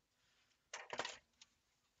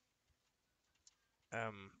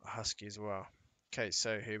Husky as well. Okay,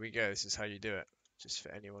 so here we go. This is how you do it. Just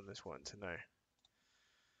for anyone that's wanting to know.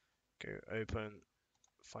 Go open,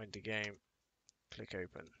 find the game, click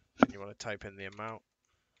open. Then you want to type in the amount,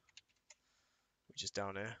 which is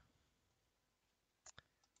down here.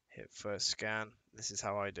 Hit first scan. This is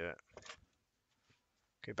how I do it.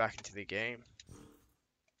 Go back into the game.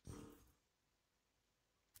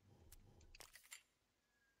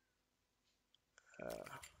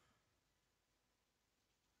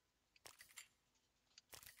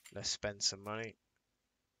 Let's spend some money.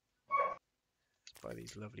 by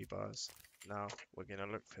these lovely bars. Now we're going to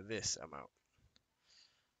look for this amount.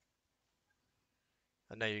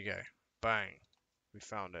 And there you go. Bang. We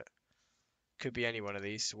found it. Could be any one of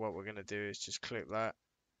these. So what we're going to do is just click that,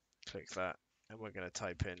 and we're going to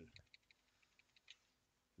type in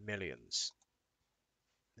millions.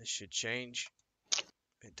 This should change.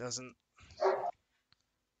 It doesn't.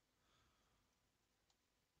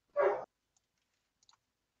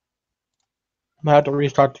 I'm gonna have to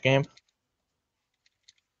restart the game.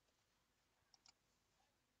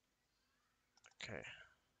 Okay.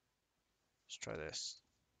 Let's try this.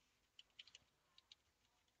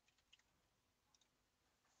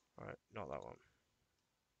 Alright, not that one.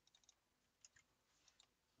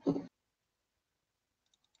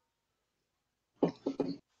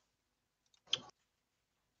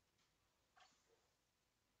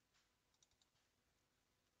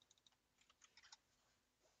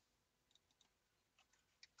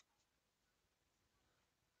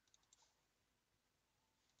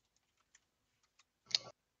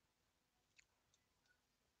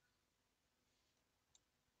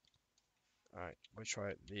 Alright, we'll try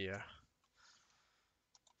it the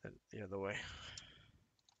other way.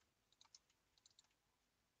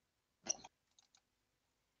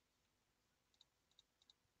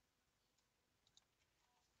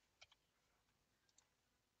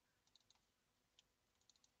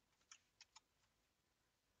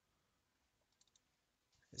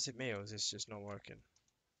 Is it me or is this just not working?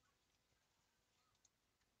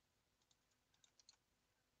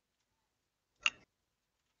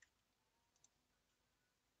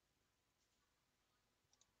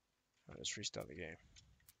 Right, let's restart the game.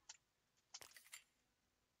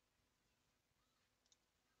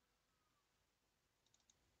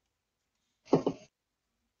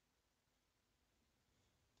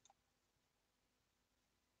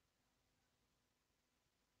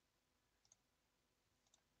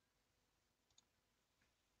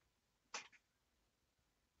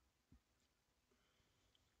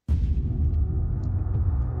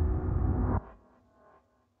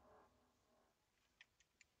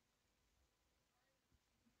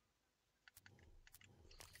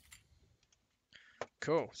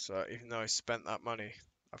 Cool, so even though I spent that money,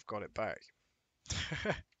 I've got it back.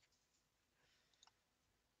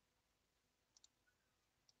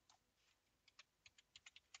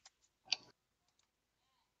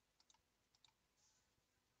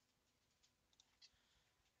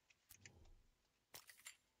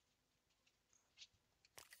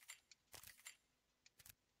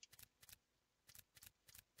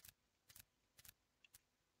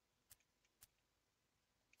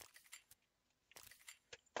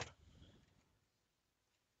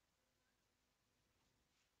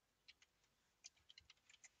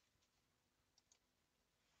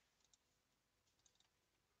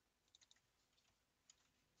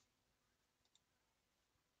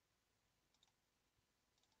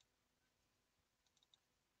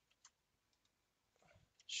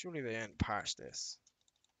 Surely they ain't patched this.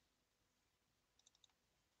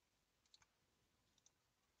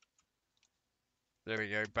 There we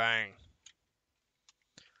go, bang.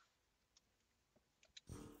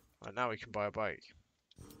 Right, now we can buy a bike.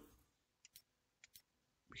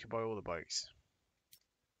 We can buy all the bikes.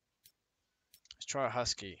 Let's try a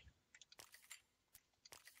Husky.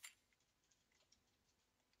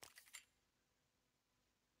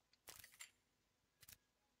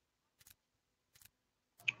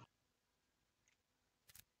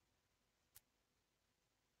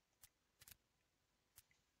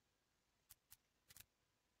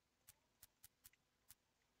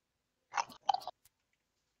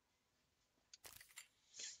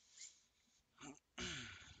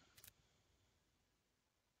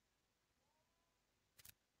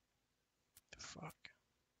 The fuck?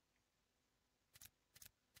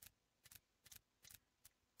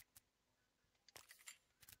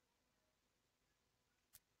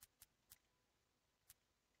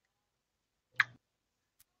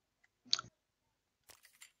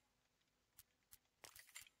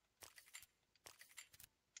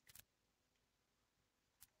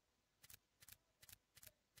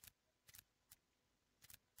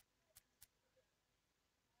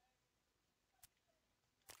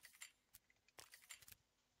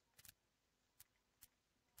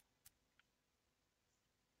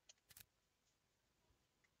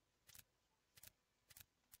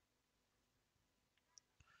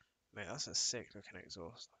 Mate, that's a sick looking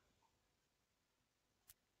exhaust.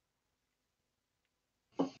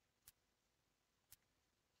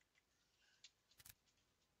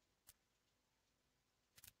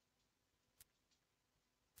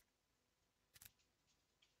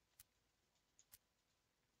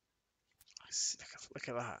 Look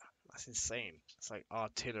at that. That's insane. It's like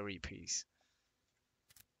artillery piece.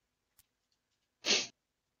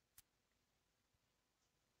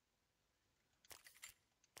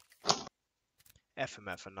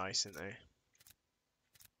 FMF are nice, aren't they? Let's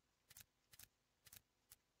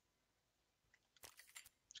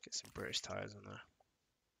get some British tyres on there.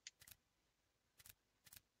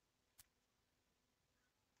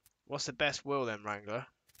 What's the best wheel then, Wrangler?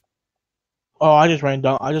 Oh, I just run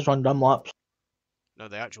Dunlops. No,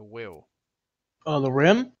 the actual wheel. Oh, the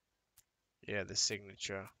rim? Yeah, the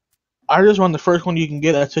signature. I just run the first one you can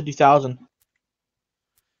get at 50,000.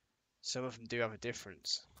 Some of them do have a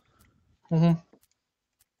difference. Mhm.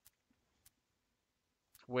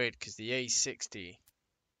 Weird, because the A60.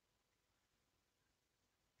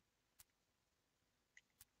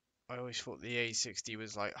 I always thought the A60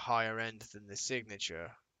 was like higher end than the signature,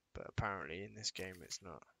 but apparently in this game it's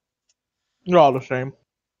not. They're all the same.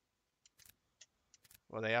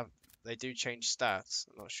 Well, they do change stats.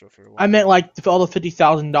 I'm not sure if you're aware. I meant like all the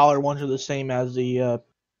 $50,000 ones are the same as the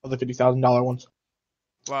other $50,000 ones.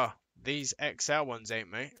 Well, these XL ones ain't,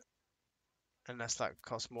 mate. Unless that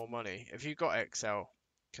costs more money. Have you got XL?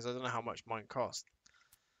 Because I don't know how much mine cost.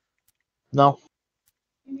 No.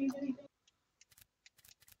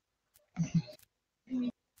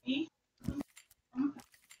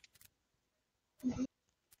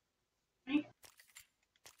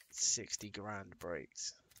 $60,000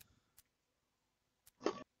 brakes.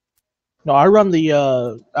 No, I run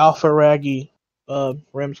the Alpha Raggy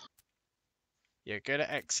rims. Yeah, go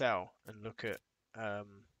to XL and look at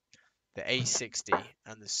the A60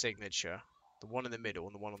 and the signature. The one in the middle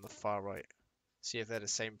and the one on the far right. See if they're the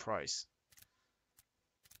same price.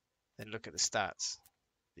 Then look at the stats.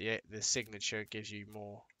 The signature gives you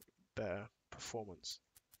better performance.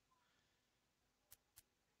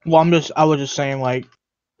 Well, I was just saying like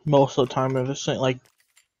most of the time if it's like Like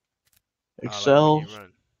what you Excels.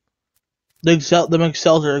 run. The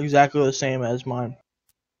Excels are exactly the same as mine.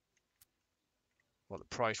 What, the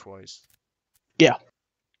price wise? Yeah.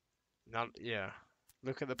 Now, yeah.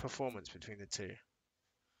 Look at the performance between the two.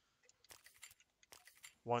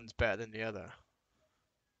 One's better than the other.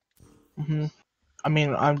 I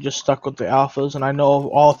mean, I'm just stuck with the alphas, and I know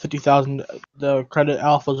all 50,000 the credit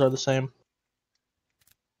alphas are the same.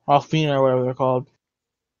 Alphina or whatever they're called.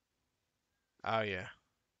 Oh yeah.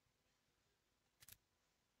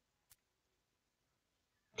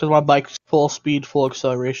 Because my bike's full speed, full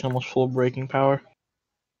acceleration, almost full braking power.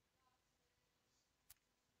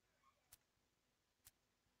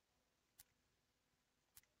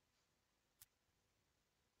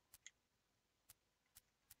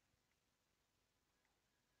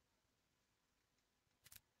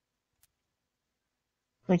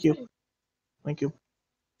 Thank you. Thank you.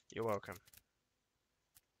 You're welcome.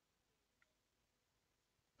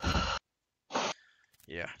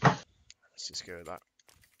 Yeah. Let's just go with that.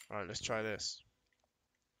 Alright, let's try this.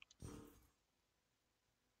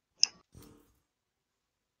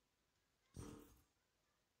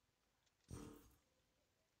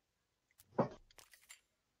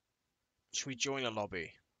 Should we join a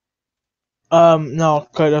lobby? No,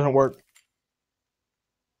 because it doesn't work.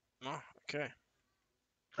 Oh, okay.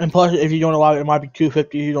 And plus, if you don't allow it, it might be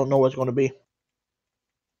 250. You don't know what it's going to be.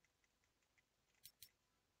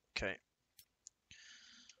 Okay.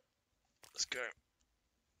 Let's go.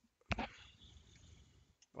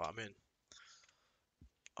 Well, I'm in.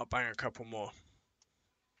 I'll bang a couple more.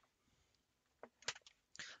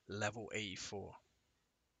 Level 84.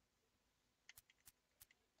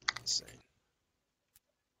 Insane.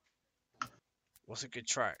 What's a good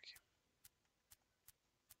track?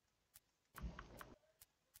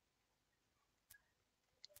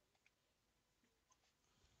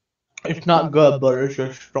 It's not good, but it's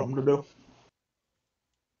just something to do.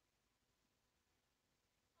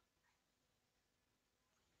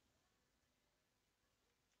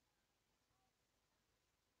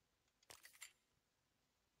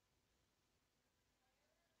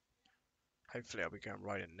 Hopefully I'll be going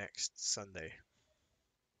riding next Sunday.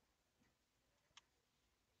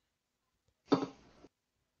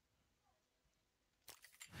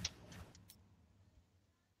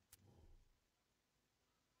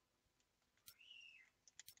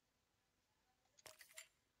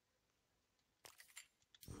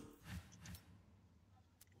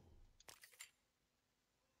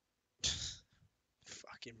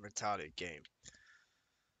 Fucking retarded game.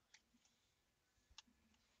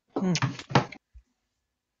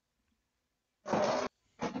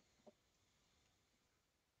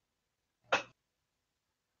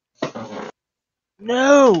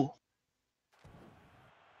 No!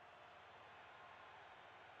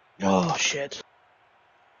 Oh shit.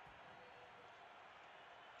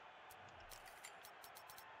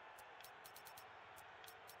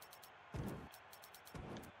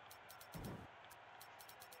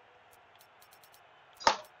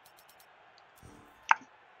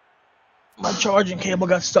 My charging cable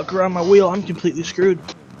got stuck around my wheel. I'm completely screwed.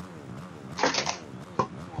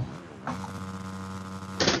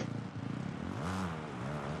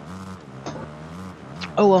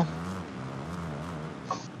 Oh well.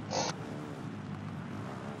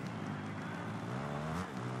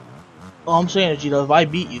 All I'm saying is, if I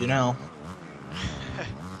beat you now.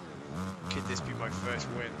 Could this be my first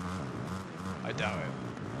win? I doubt it.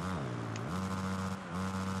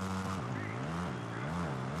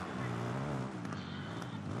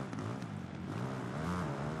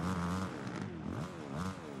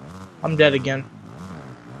 I'm dead again.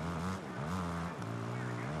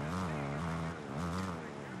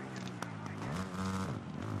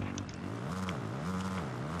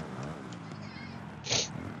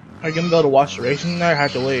 Are you gonna be able to watch the racing there? I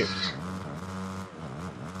have to wait.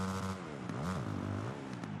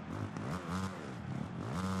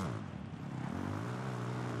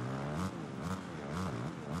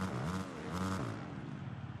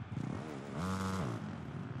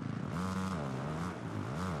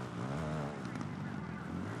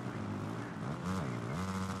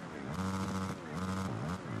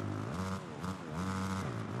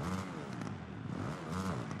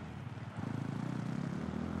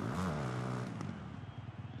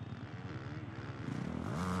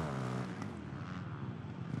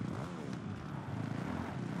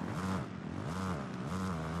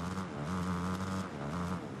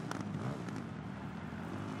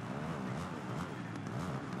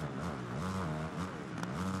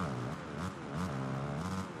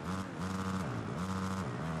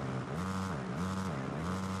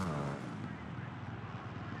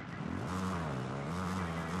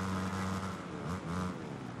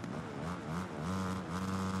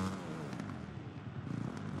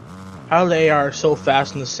 How the AR are so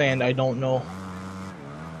fast in the sand, I don't know.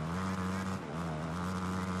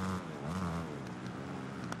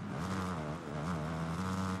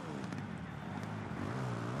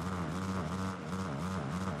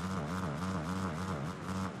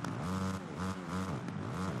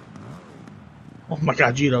 Oh my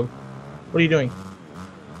god, GDUB. What are you doing?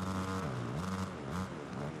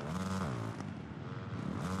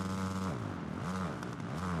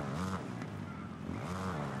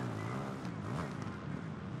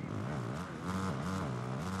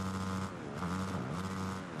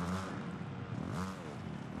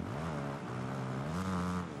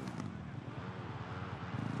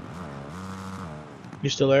 You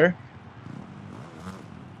still there?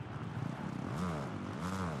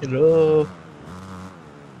 Hello?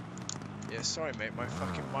 Yeah, sorry mate, my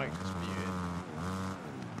fucking mic was muted.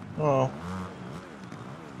 Oh.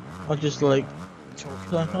 I'll just like... Talking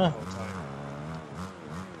to her the whole time.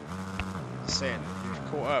 Saying, you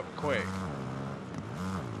caught up quick.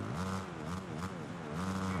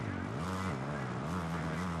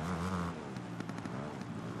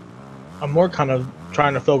 I'm more kind of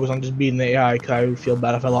trying to focus on just beating the AI, because I would feel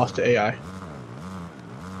bad if I lost to AI.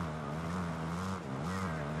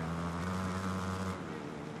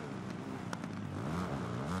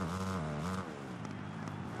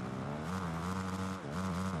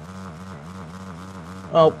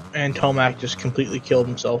 Oh, and Tomac just completely killed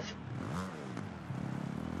himself.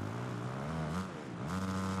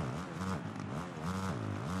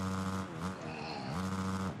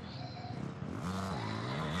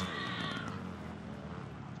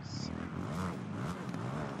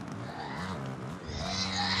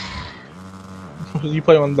 You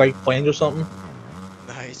play on like planes or something?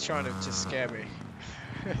 No, he's trying to just scare me.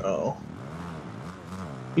 Oh.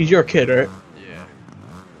 He's your kid, right? Yeah.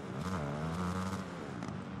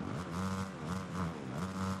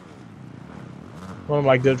 One of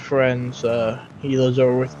my good friends, he lives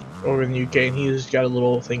over in the UK, and he's got a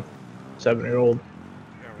little, I think, 7-year-old.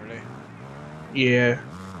 Oh, really? Yeah.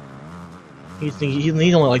 He's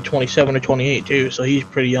only like 27 or 28 too, so he's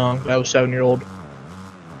pretty young. That was 7-year-old.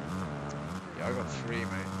 Yeah, I got 3, mate.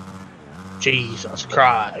 Jesus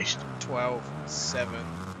Christ. 12, 7,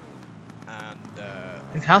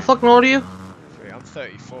 And how fucking old are you? 3. I'm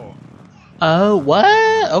 34. Oh,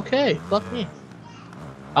 what? Okay, fuck Yeah. me.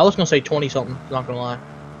 I was gonna say 20 something, not gonna lie.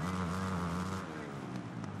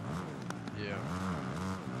 Yeah.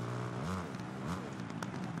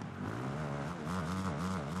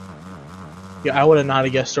 Yeah, I would have not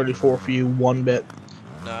have guessed 34 for you one bit.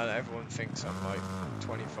 No, everyone thinks I'm like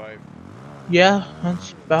 25. Yeah,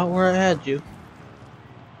 that's about where I had you.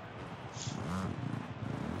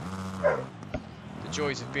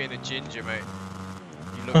 joys of being a ginger, mate.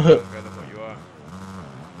 You look younger than what you are.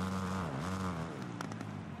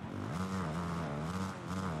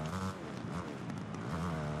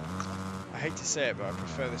 I hate to say it, but I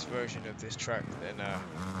prefer this version of this track than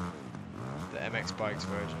the MX Bikes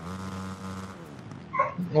version.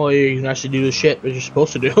 Well, you can actually do the shit that you're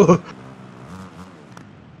supposed to do.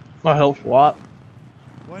 That helps a lot.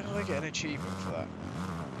 Why did I get an achievement for that?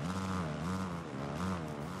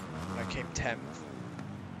 I came 10th.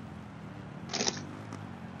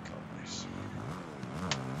 Goodness.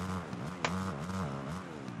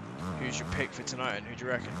 Who's your pick for tonight, and who do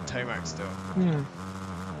you reckon? Tomac still.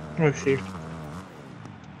 Let's see.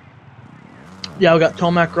 Yeah, we got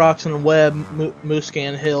Tomac, Roxon, Webb,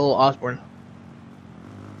 Muscan, Hill, Osborne.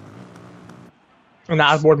 And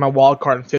Osborne, my wild card in 50.